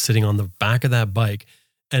weight sitting on the back of that bike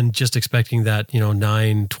and just expecting that,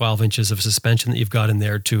 9, 12 inches of suspension that you've got in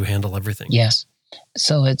there to handle everything. Yes.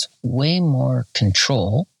 So it's way more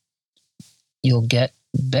control. You'll get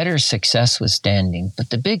better success with standing. But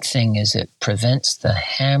the big thing is it prevents the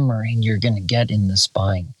hammering you're going to get in the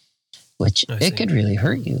spine, which it could really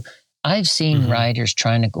hurt you. I've seen riders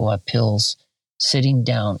trying to go up hills sitting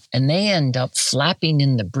down, and they end up flapping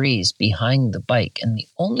in the breeze behind the bike. And the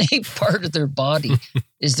only part of their body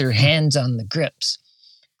is their hands on the grips.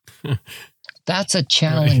 That's a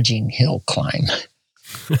challenging hill climb.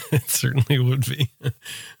 It certainly would be.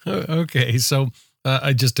 Okay, so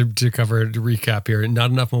just to recap here,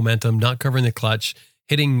 not enough momentum, not covering the clutch,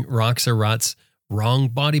 hitting rocks or ruts, wrong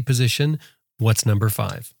body position. What's number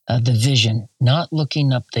 5? The vision, not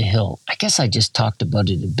looking up the hill. I guess I just talked about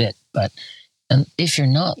it a bit, but if you're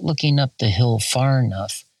not looking up the hill far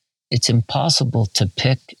enough, it's impossible to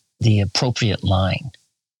pick the appropriate line.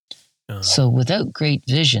 So without great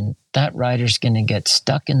vision, that rider's going to get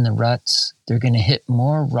stuck in the ruts. They're going to hit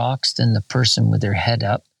more rocks than the person with their head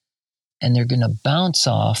up, and they're going to bounce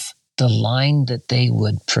off the line that they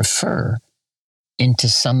would prefer into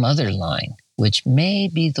some other line, which may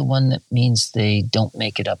be the one that means they don't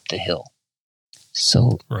make it up the hill.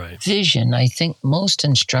 So vision, I think most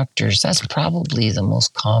instructors, that's probably the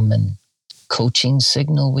most common coaching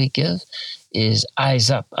signal we give, is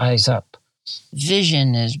eyes up, eyes up.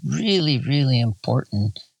 Vision is really, really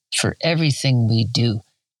important for everything we do.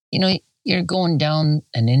 You're going down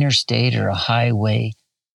an interstate or a highway,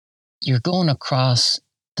 you're going across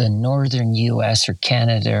the northern US or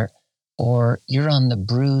Canada, or you're on the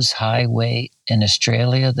Bruce Highway in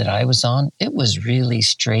Australia that I was on. It was really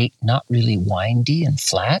straight, not really windy and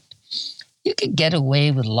flat. You could get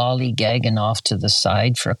away with lollygagging off to the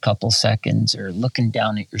side for a couple seconds or looking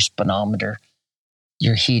down at your speedometer,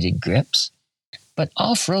 your heated grips. But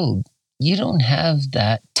off-road, you don't have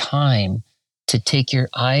that time to take your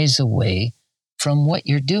eyes away from what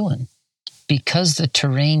you're doing because the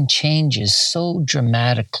terrain changes so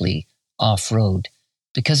dramatically off-road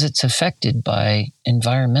because it's affected by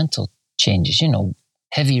environmental changes,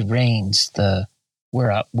 heavy rains,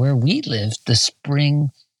 where we live, the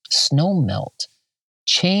spring snow melt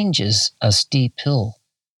changes a steep hill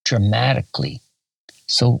dramatically.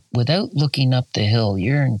 So without looking up the hill,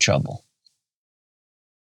 you're in trouble.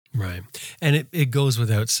 Right. And it goes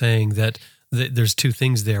without saying that there's two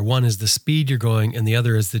things there. One is the speed you're going, and the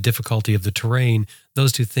other is the difficulty of the terrain.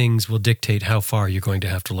 Those two things will dictate how far you're going to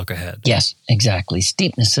have to look ahead. Yes, exactly.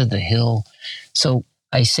 Steepness of the hill. So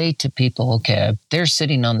I say to people, okay, they're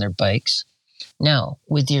sitting on their bikes. Now,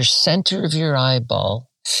 with your center of your eyeball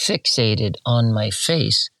fixated on my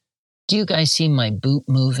face, do you guys see my boot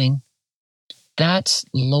moving? That's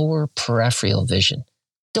lower peripheral vision.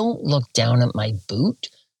 Don't look down at my boot.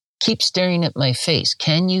 Keep staring at my face.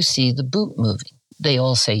 Can you see the boot moving? They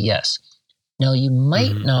all say yes. Now, you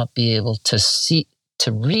might not be able to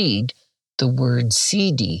read the word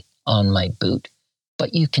CD on my boot,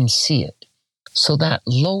 but you can see it. So that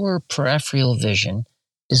lower peripheral vision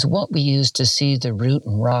is what we use to see the root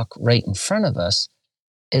and rock right in front of us,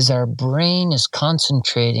 as our brain is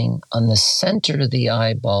concentrating on the center of the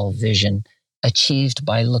eyeball vision achieved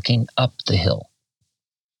by looking up the hill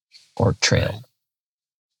or trail. Right.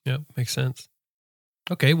 Yep, makes sense.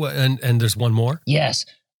 Okay, well, and there's one more? Yes,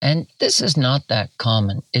 and this is not that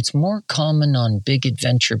common. It's more common on big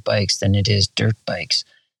adventure bikes than it is dirt bikes,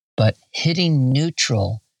 but hitting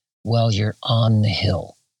neutral while you're on the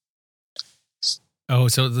hill. Oh,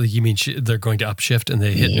 so you mean they're going to upshift and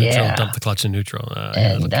they hit neutral and dump the clutch in neutral.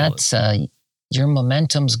 And that's, your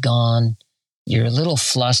momentum's gone. You're a little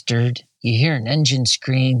flustered. You hear an engine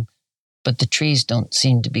scream, but the trees don't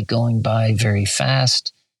seem to be going by very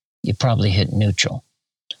fast. You probably hit neutral.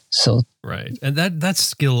 So right. And that's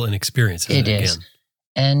skill and experience. It is. Again.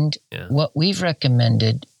 And what we've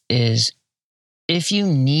recommended is if you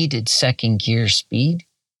needed second gear speed,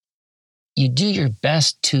 you do your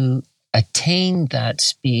best to attain that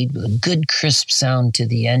speed with a good crisp sound to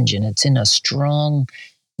the engine. It's in a strong,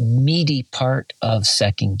 meaty part of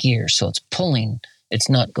second gear. So it's pulling. It's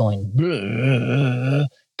not going, bleh.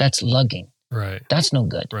 That's lugging. Right. That's no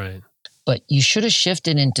good. Right. But you should have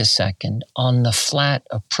shifted into second on the flat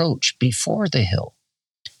approach before the hill.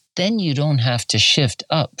 Then you don't have to shift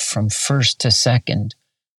up from first to second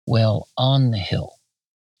while on the hill.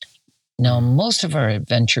 Now, most of our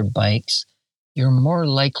adventure bikes, you're more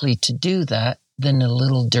likely to do that than a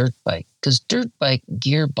little dirt bike, because dirt bike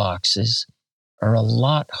gearboxes are a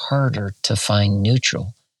lot harder to find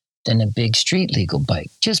neutral than a big street legal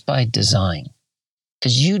bike, just by design,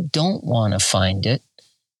 because you don't want to find it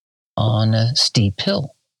on a steep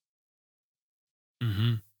hill.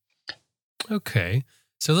 Mm-hmm. Okay.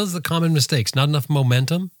 So those are the common mistakes. Not enough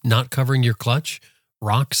momentum, not covering your clutch,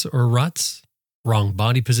 rocks or ruts, wrong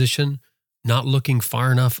body position, not looking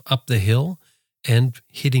far enough up the hill, and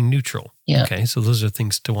hitting neutral. Yeah. Okay, so those are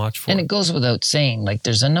things to watch for. And it goes without saying, like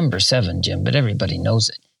there's a number 7, Jim, but everybody knows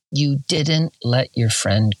it. You didn't let your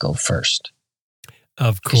friend go first.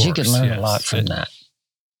 Of course. Because you can learn a lot from that.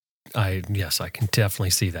 Yes, I can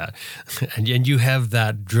definitely see that. And you have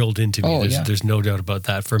that drilled into me. There's no doubt about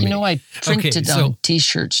that for me. You know, I printed on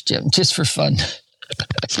T-shirts, Jim, just for fun.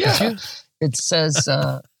 Yeah. It says,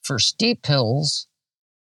 for steep hills,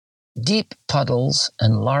 deep puddles,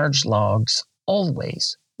 and large logs,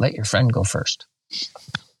 always let your friend go first.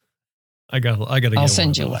 I gotta. I'll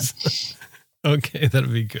send you one. Okay,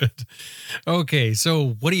 that'd be good. Okay, so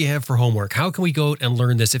what do you have for homework? How can we go out and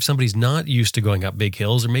learn this if somebody's not used to going up big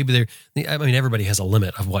hills, or maybe everybody has a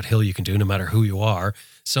limit of what hill you can do, no matter who you are.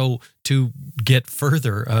 So to get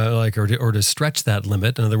further, or to stretch that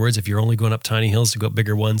limit, in other words, if you're only going up tiny hills to go up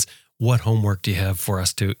bigger ones, what homework do you have for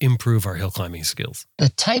us to improve our hill climbing skills? The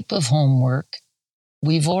type of homework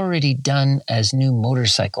we've already done as new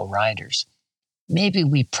motorcycle riders. Maybe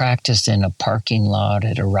we practiced in a parking lot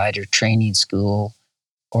at a rider training school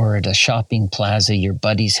or at a shopping plaza, your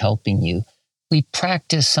buddy's helping you. We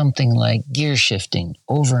practiced something like gear shifting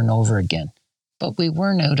over and over again, but we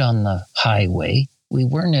weren't out on the highway. We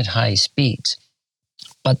weren't at high speeds.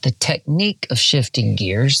 But the technique of shifting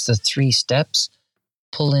gears, the 3 steps,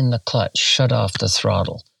 pull in the clutch, shut off the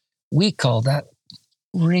throttle. We call that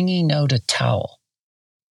wringing out a towel.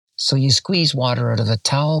 So you squeeze water out of a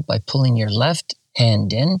towel by pulling your left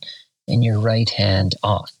hand in and your right hand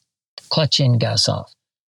off. Clutch in, gas off.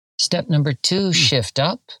 Step number 2, shift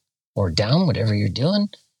up or down, whatever you're doing,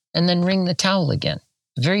 and then wring the towel again.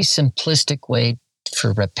 A very simplistic way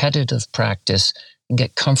for repetitive practice and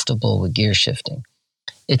get comfortable with gear shifting.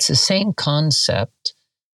 It's the same concept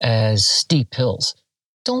as steep hills.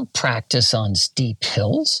 Don't practice on steep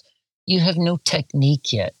hills. You have no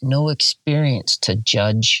technique yet, no experience to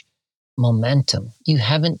judge momentum. You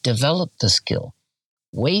haven't developed the skill.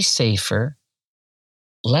 Way safer,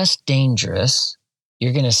 less dangerous.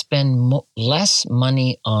 You're going to spend less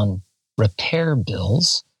money on repair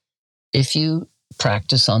bills if you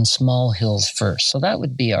practice on small hills first. So that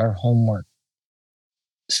would be our homework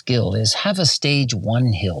skill, is have a stage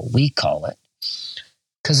 1 hill, we call it,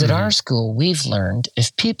 Because at our school, we've learned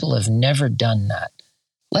if people have never done that,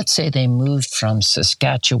 let's say they moved from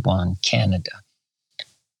Saskatchewan, Canada.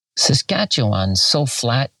 Saskatchewan's so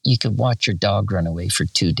flat, you could watch your dog run away for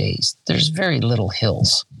 2 days. There's very little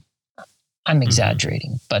hills. I'm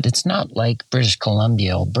exaggerating, but it's not like British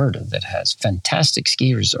Columbia, Alberta, that has fantastic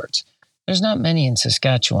ski resorts. There's not many in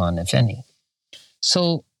Saskatchewan, if any.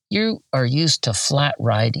 So you are used to flat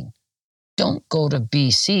riding. Don't go to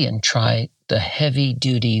BC and try the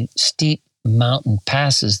heavy-duty, steep mountain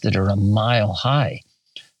passes that are a mile high.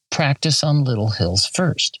 Practice on little hills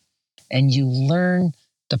first. And you learn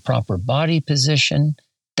the proper body position,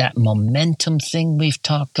 that momentum thing we've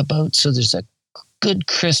talked about. So there's a good,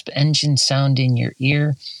 crisp engine sound in your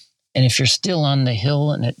ear. And if you're still on the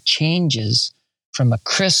hill and it changes from a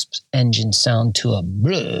crisp engine sound to a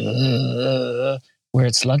brrr, where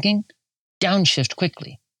it's lugging, downshift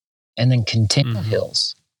quickly and then continue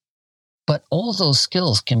hills. But all those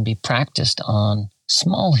skills can be practiced on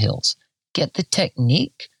small hills. Get the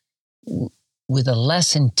technique with a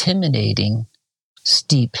less intimidating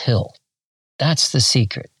steep hill. That's the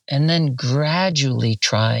secret. And then gradually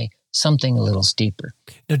try something a little steeper.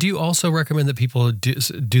 Now, do you also recommend that people do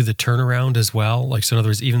the turnaround as well? Like, so in other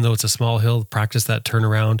words, even though it's a small hill, practice that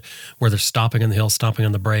turnaround where they're stopping on the hill, stopping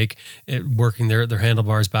on the brake, working their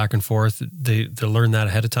handlebars back and forth. They learn that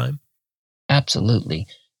ahead of time? Absolutely.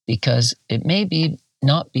 Because it may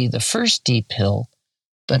not be the first steep hill,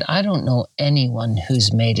 but I don't know anyone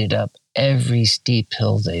who's made it up every steep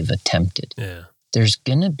hill they've attempted. Yeah. There's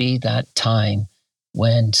going to be that time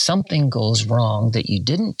when something goes wrong that you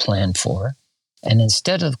didn't plan for. And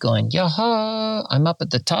instead of going, yaha, I'm up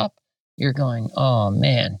at the top, you're going, oh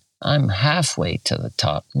man, I'm halfway to the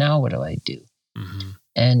top. Now what do I do?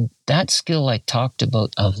 And that skill I talked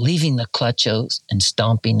about of leaving the clutch out and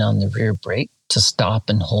stomping on the rear brake to stop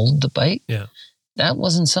and hold the bike. Yeah. That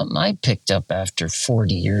wasn't something I picked up after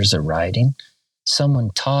 40 years of riding.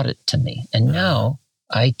 Someone taught it to me. And now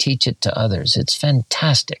I teach it to others. It's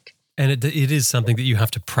fantastic. And it is something that you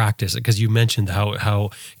have to practice, because you mentioned how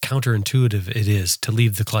counterintuitive it is to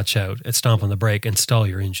leave the clutch out, stomp on the brake, and stall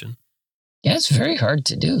your engine. Yeah, it's very hard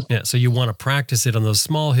to do. Yeah, so you want to practice it on those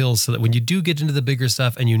small hills so that when you do get into the bigger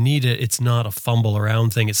stuff and you need it, it's not a fumble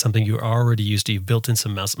around thing. It's something you're already used to. You've built in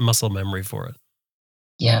some muscle memory for it.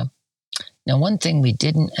 Yeah. Now, one thing we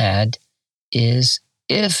didn't add is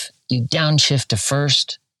if you downshift to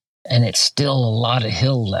first and it's still a lot of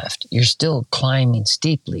hill left, you're still climbing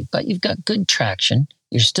steeply, but you've got good traction,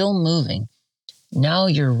 you're still moving. Now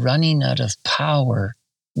you're running out of power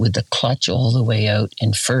with the clutch all the way out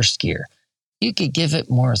in first gear. You could give it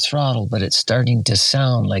more throttle, but it's starting to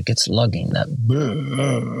sound like it's lugging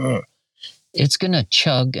that. It's going to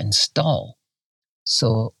chug and stall.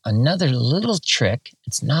 So another little trick,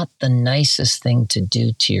 it's not the nicest thing to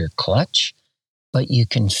do to your clutch, but you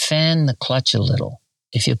can fan the clutch a little.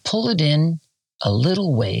 If you pull it in a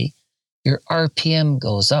little way, your RPM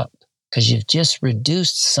goes up because you've just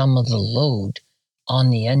reduced some of the load on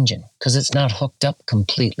the engine because it's not hooked up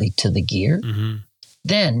completely to the gear.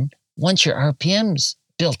 Then once your RPM's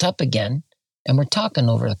built up again, and we're talking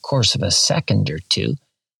over the course of a second or two,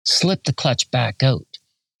 slip the clutch back out.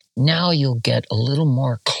 Now you'll get a little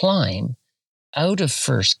more climb out of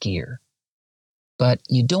first gear, but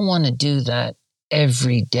you don't want to do that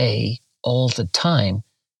every day, all the time,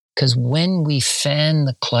 because when we fan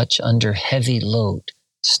the clutch under heavy load,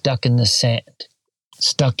 stuck in the sand,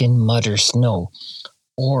 stuck in mud or snow,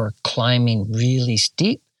 or climbing really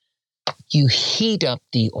steep, you heat up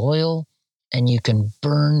the oil and you can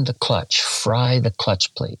burn the clutch, fry the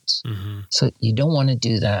clutch plates. So you don't want to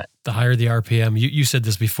do that. The higher the RPM, you said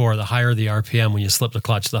this before, the higher the RPM when you slip the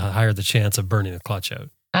clutch, the higher the chance of burning the clutch out.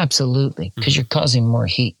 Absolutely, because you're causing more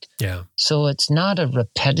heat. Yeah. So it's not a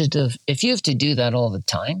repetitive, if you have to do that all the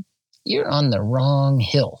time, you're on the wrong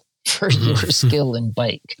hill for your skill in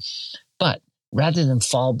bike. But rather than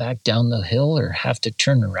fall back down the hill or have to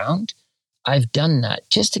turn around, I've done that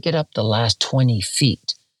just to get up the last 20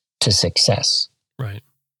 feet to success. Right.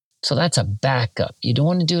 So that's a backup. You don't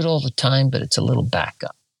want to do it all the time, but it's a little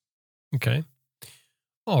backup. Okay.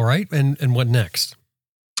 All right. And what next?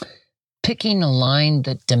 Picking a line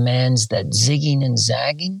that demands that zigging and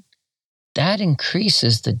zagging, that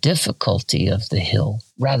increases the difficulty of the hill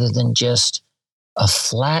rather than just a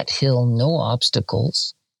flat hill, no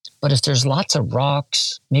obstacles. But if there's lots of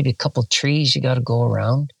rocks, maybe a couple trees you got to go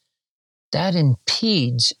around, that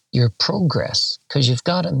impedes your progress because you've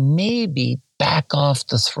got to maybe back off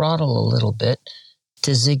the throttle a little bit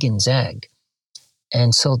to zig and zag.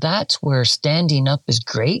 And so that's where standing up is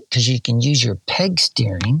great because you can use your peg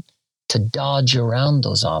steering to dodge around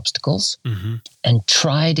those obstacles and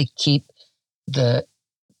try to keep the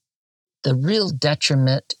real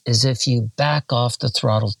detriment is if you back off the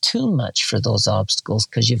throttle too much for those obstacles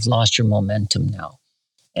because you've lost your momentum now.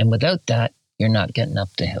 And without that, you're not getting up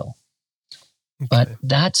the hill. Okay. But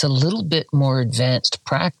that's a little bit more advanced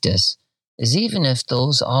practice, is even if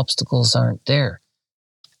those obstacles aren't there.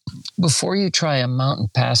 Before you try a mountain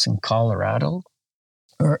pass in Colorado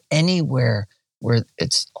or anywhere where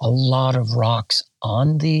it's a lot of rocks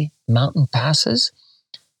on the mountain passes,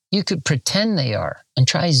 you could pretend they are and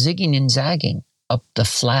try zigging and zagging up the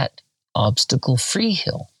flat, obstacle-free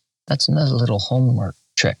hill. That's another little homework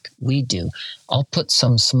trick we do. I'll put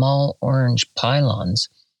some small orange pylons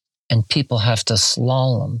and people have to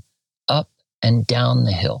slalom up and down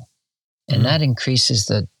the hill. And that increases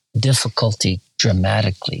the difficulty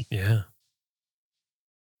dramatically. Yeah.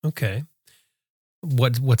 Okay.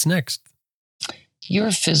 What's next?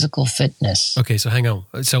 Your physical fitness. Okay, so hang on.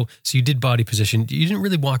 So you did body position. You didn't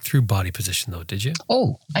really walk through body position though, did you?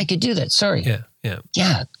 Oh, I could do that. Sorry.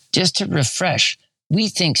 Yeah, just to refresh. We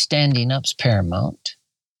think standing up's paramount.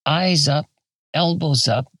 Eyes up, elbows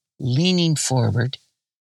up, leaning forward,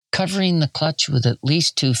 covering the clutch with at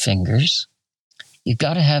least 2 fingers. You've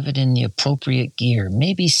got to have it in the appropriate gear,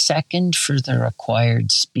 maybe second for the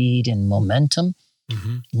required speed and momentum,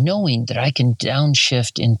 knowing that I can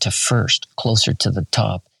downshift into first, closer to the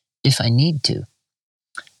top, if I need to.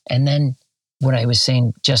 And then what I was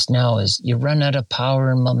saying just now is you run out of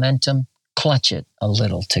power and momentum, clutch it a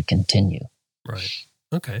little to continue. Right.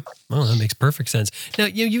 Okay. Well, that makes perfect sense. Now,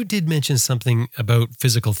 you did mention something about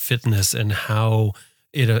physical fitness and how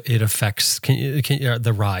it affects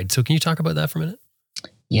the ride. So can you talk about that for a minute?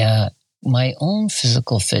 Yeah, my own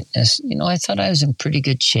physical fitness, I thought I was in pretty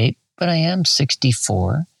good shape, but I am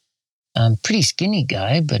 64. I'm a pretty skinny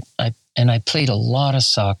guy, but I played a lot of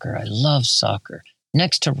soccer. I love soccer.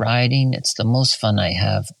 Next to riding, it's the most fun I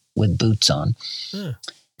have with boots on.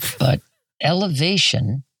 But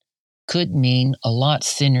elevation could mean a lot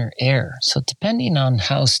thinner air. So depending on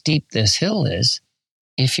how steep this hill is,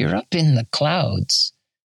 if you're up in the clouds,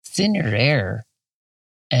 thinner air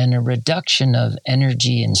and a reduction of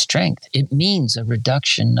energy and strength, it means a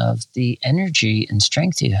reduction of the energy and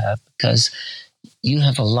strength you have because you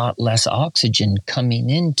have a lot less oxygen coming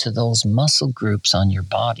into those muscle groups on your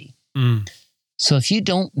body. So if you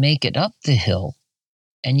don't make it up the hill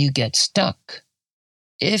and you get stuck,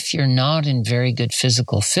 if you're not in very good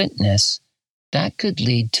physical fitness, that could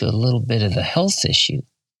lead to a little bit of a health issue.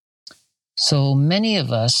 So many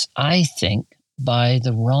of us, I think, buy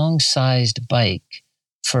the wrong sized bike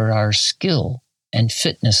for our skill and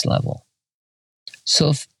fitness level.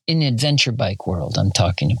 So if in the adventure bike world, I'm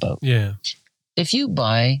talking about. Yeah. If you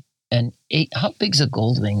buy how big's a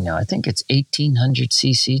Goldwing now? I think it's 1800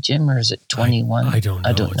 cc, Jim, or is it 21? I don't know.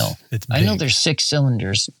 I don't know. It's I know there's 6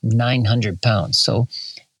 cylinders, 900 pounds. So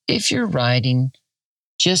if you're riding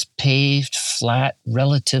just paved, flat,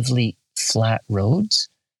 relatively flat roads,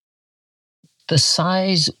 the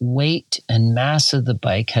size, weight, and mass of the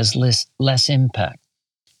bike has less impact.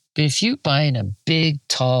 But if you buy a big,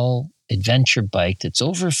 tall adventure bike that's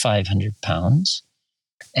over 500 pounds,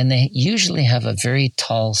 and they usually have a very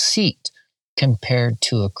tall seat compared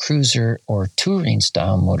to a cruiser or touring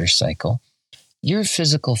style motorcycle, your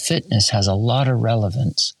physical fitness has a lot of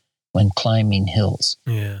relevance when climbing hills.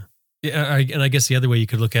 Yeah. And I guess the other way you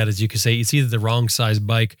could look at it is you could say it's either the wrong size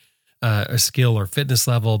bike, a skill or fitness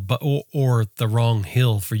level, or the wrong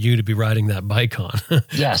hill for you to be riding that bike on.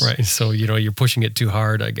 Yes. Right. So, you're pushing it too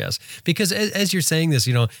hard, I guess. Because as you're saying this,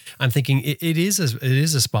 I'm thinking it is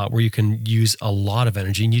a spot where you can use a lot of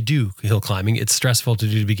energy, and you do hill climbing. It's stressful to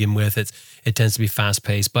do to begin with. It tends to be fast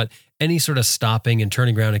paced, but any sort of stopping and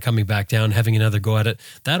turning around and coming back down, having another go at it,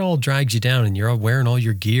 that all drags you down, and you're wearing all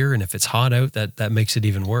your gear. And if it's hot out, that makes it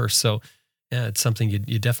even worse. So yeah, it's something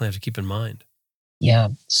you definitely have to keep in mind. Yeah.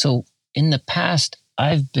 So in the past,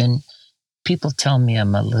 people tell me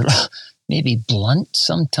I'm a little maybe blunt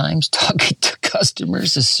sometimes talking to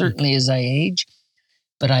customers, certainly as I age.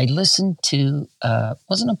 But I listened to,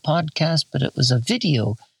 wasn't a podcast, but it was a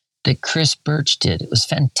video that Chris Birch did. It was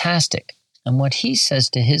fantastic. And what he says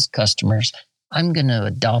to his customers, I'm going to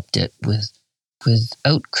adopt it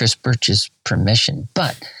without Chris Birch's permission.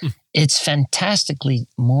 But it's fantastically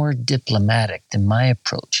more diplomatic than my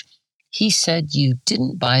approach. He said you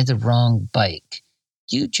didn't buy the wrong bike.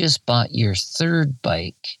 You just bought your third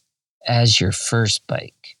bike as your first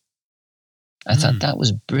bike. I thought that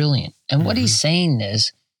was brilliant. And what he's saying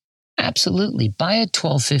is, absolutely, buy a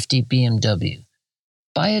 1250 BMW,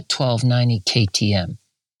 buy a 1290 KTM,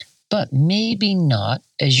 but maybe not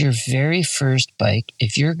as your very first bike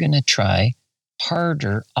if you're going to try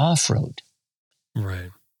harder off-road. Right.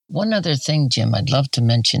 One other thing, Jim, I'd love to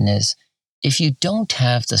mention is if you don't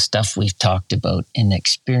have the stuff we've talked about in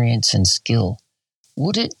experience and skill,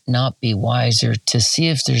 would it not be wiser to see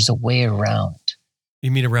if there's a way around? You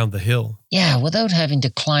mean around the hill? Yeah, without having to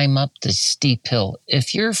climb up the steep hill.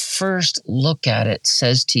 If your first look at it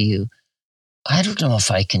says to you, I don't know if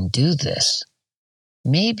I can do this,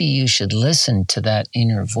 maybe you should listen to that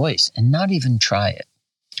inner voice and not even try it.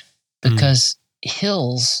 Because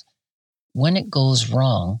hills, when it goes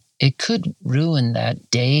wrong, it could ruin that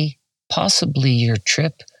day, possibly your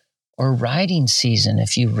trip or riding season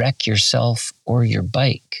if you wreck yourself or your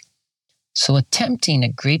bike. So attempting a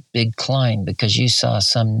great big climb because you saw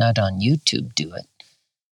some nut on YouTube do it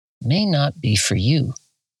may not be for you,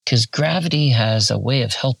 because gravity has a way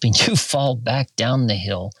of helping you fall back down the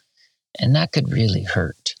hill, and that could really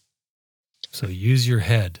hurt. So use your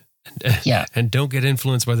head Yeah. and don't get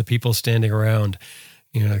influenced by the people standing around,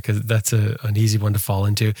 because that's an easy one to fall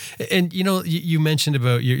into. And, you mentioned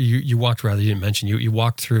about, you walked, rather, you didn't mention, you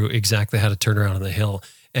walked through exactly how to turn around on the hill.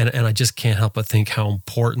 And I just can't help but think how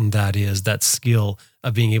important that is, that skill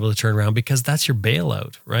of being able to turn around, because that's your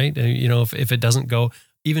bailout, right? And, if it doesn't go,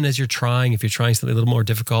 even as you're trying, if you're trying something a little more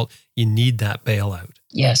difficult, you need that bailout.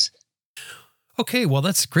 Yes. Okay, well,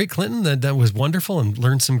 that's great, Clinton. That was wonderful, and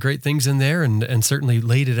learned some great things in there, and certainly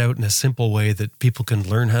laid it out in a simple way that people can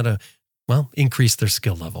learn how to, increase their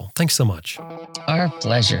skill level. Thanks so much. Our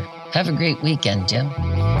pleasure. Have a great weekend, Jim.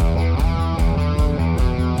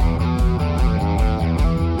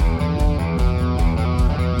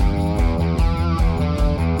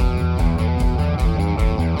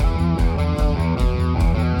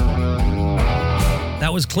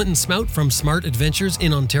 That was Clinton Smout from Smart Adventures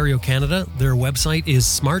in Ontario, Canada. Their website is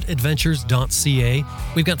smartadventures.ca.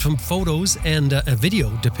 We've got some photos and a video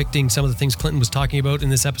depicting some of the things Clinton was talking about in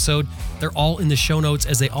this episode. They're all in the show notes,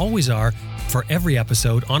 as they always are, for every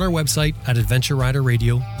episode on our website at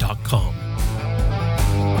adventureriderradio.com.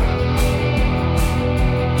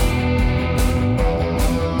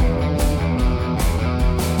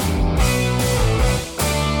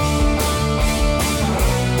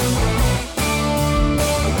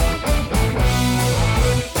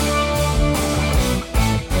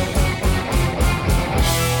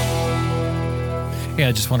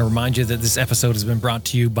 I just want to remind you that this episode has been brought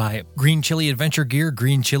to you by Green Chili Adventure Gear,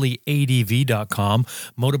 greenchiliadv.com,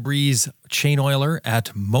 Motobreeze Chain Oiler at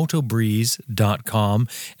motobreeze.com,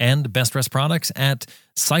 and Best Rest Products at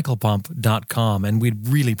cyclepump.com. And we'd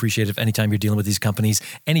really appreciate it if anytime you're dealing with these companies,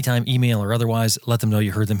 anytime email or otherwise, let them know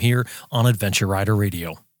you heard them here on Adventure Rider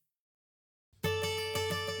Radio.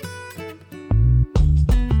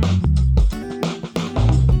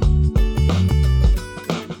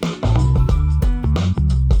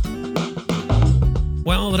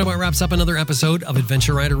 Well, that about wraps up another episode of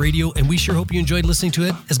Adventure Rider Radio, and we sure hope you enjoyed listening to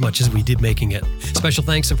it as much as we did making it. Special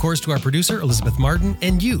thanks, of course, to our producer, Elizabeth Martin,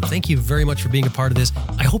 and you. Thank you very much for being a part of this.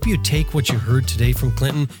 I hope you take what you heard today from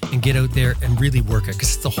Clinton and get out there and really work it,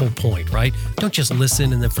 because it's the whole point, right? Don't just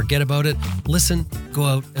listen and then forget about it. Listen, go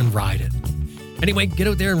out and ride it. Anyway, get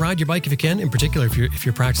out there and ride your bike if you can, in particular if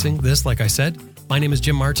you're practicing this, like I said. My name is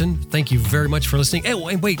Jim Martin. Thank you very much for listening. Oh,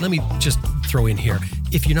 and wait, let me just throw in here.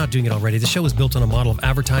 If you're not doing it already, the show is built on a model of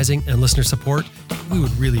advertising and listener support. We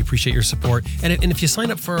would really appreciate your support. And if you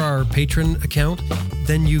sign up for our patron account,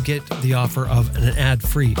 then you get the offer of an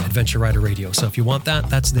ad-free Adventure Rider Radio. So if you want that,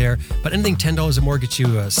 that's there. But anything $10 or more gets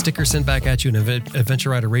you a sticker sent back at you, an Adventure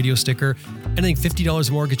Rider Radio sticker. Anything $50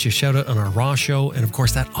 or more gets you a shout out on our Raw show. And of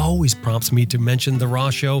course, that always prompts me to mention the Raw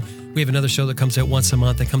show. We have another show that comes out once a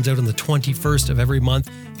month. That comes out on the 21st of every month.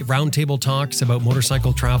 Roundtable talks about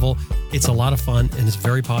motorcycle travel. It's a lot of fun and it's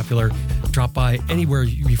very popular. Drop by anywhere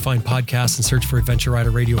you find podcasts and search for Adventure Rider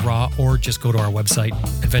Radio Raw, or just go to our website,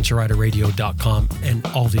 adventureriderradio.com, and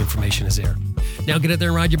all the information is there. Now get out there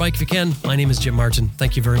and ride your bike if you can. My name is Jim Martin.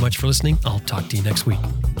 Thank you very much for listening. I'll talk to you next week.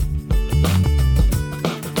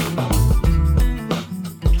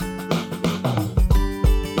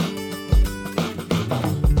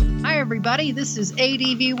 Everybody, this is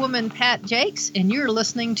ADV woman Pat Jakes, and you're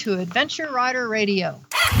listening to Adventure Rider Radio.